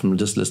learned a lot from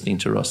just listening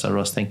to Ross. So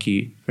Ross, thank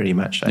you very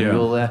much. And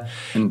we'll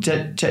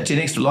chat to you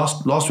next.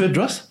 Last word,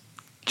 Ross?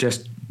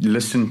 Just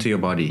listen to your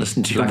body.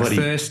 Listen to your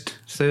body.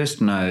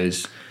 Thirst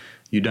knows.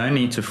 You don't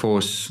need to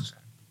force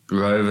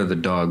Rover the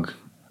dog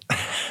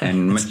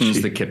and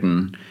Mittens the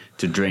kitten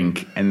to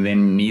drink, and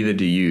then neither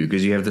do you,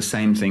 because you have the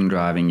same thing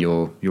driving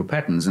your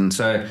patterns. And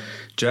so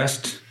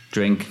just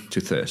drink to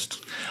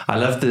thirst. I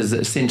love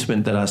the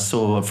sentiment that I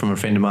saw from a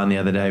friend of mine the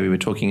other day. We were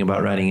talking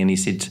about running, and he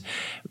said,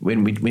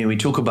 when we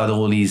talk about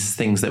all these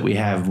things that we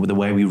have, with the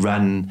way we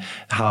run,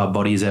 how our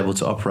body is able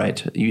to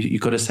operate,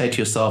 you've got to say to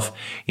yourself,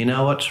 you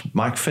know what,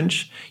 Mike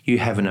Finch, you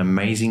have an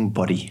amazing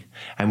body.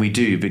 And we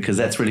do, because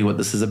that's really what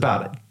this is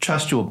about.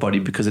 Trust your body,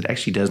 because it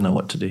actually does know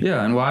what to do.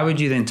 Yeah, and why would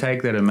you then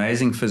take that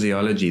amazing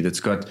physiology that's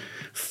got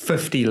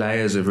 50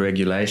 layers of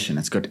regulation,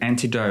 it's got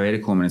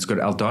antidiuretic hormone, it's got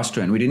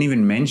aldosterone. We didn't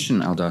even mention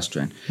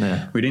aldosterone.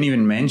 Yeah. We didn't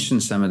even mention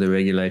some of the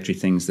regulatory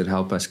things that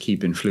help us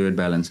keep in fluid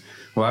balance.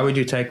 Why would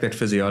you take that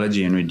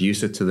physiology and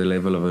reduce it to the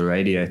level of a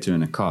radiator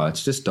in a car?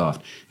 It's just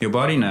daft. Your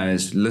body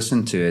knows,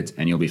 listen to it,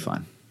 and you'll be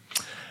fine.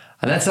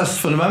 And that's us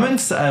for the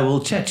moment.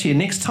 We'll chat to you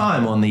next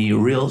time on the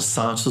Real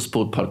Science of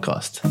Sport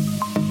podcast.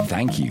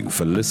 Thank you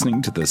for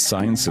listening to the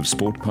Science of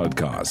Sport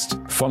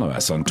podcast. Follow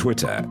us on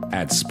Twitter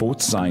at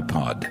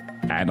SportsSciPod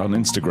and on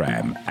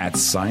Instagram at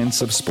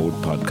Science of Sport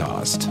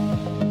Podcast.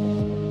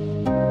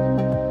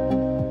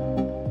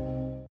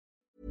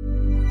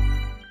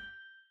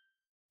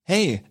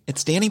 Hey,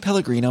 it's Danny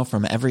Pellegrino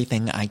from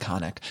Everything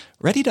Iconic.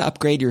 Ready to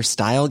upgrade your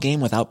style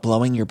game without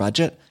blowing your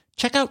budget?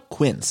 Check out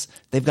Quince.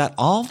 They've got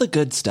all the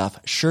good stuff,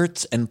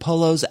 shirts and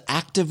polos,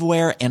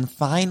 activewear, and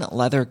fine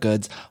leather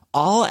goods,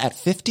 all at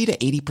 50 to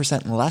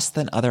 80% less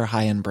than other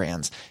high-end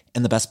brands.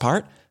 And the best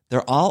part?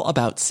 They're all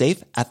about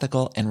safe,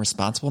 ethical, and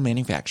responsible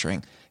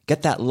manufacturing.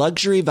 Get that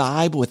luxury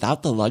vibe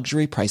without the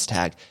luxury price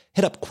tag.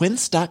 Hit up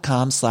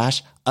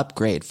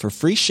quince.com/upgrade for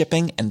free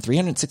shipping and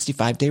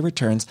 365-day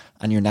returns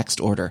on your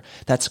next order.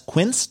 That's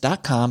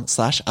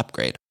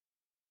quince.com/upgrade.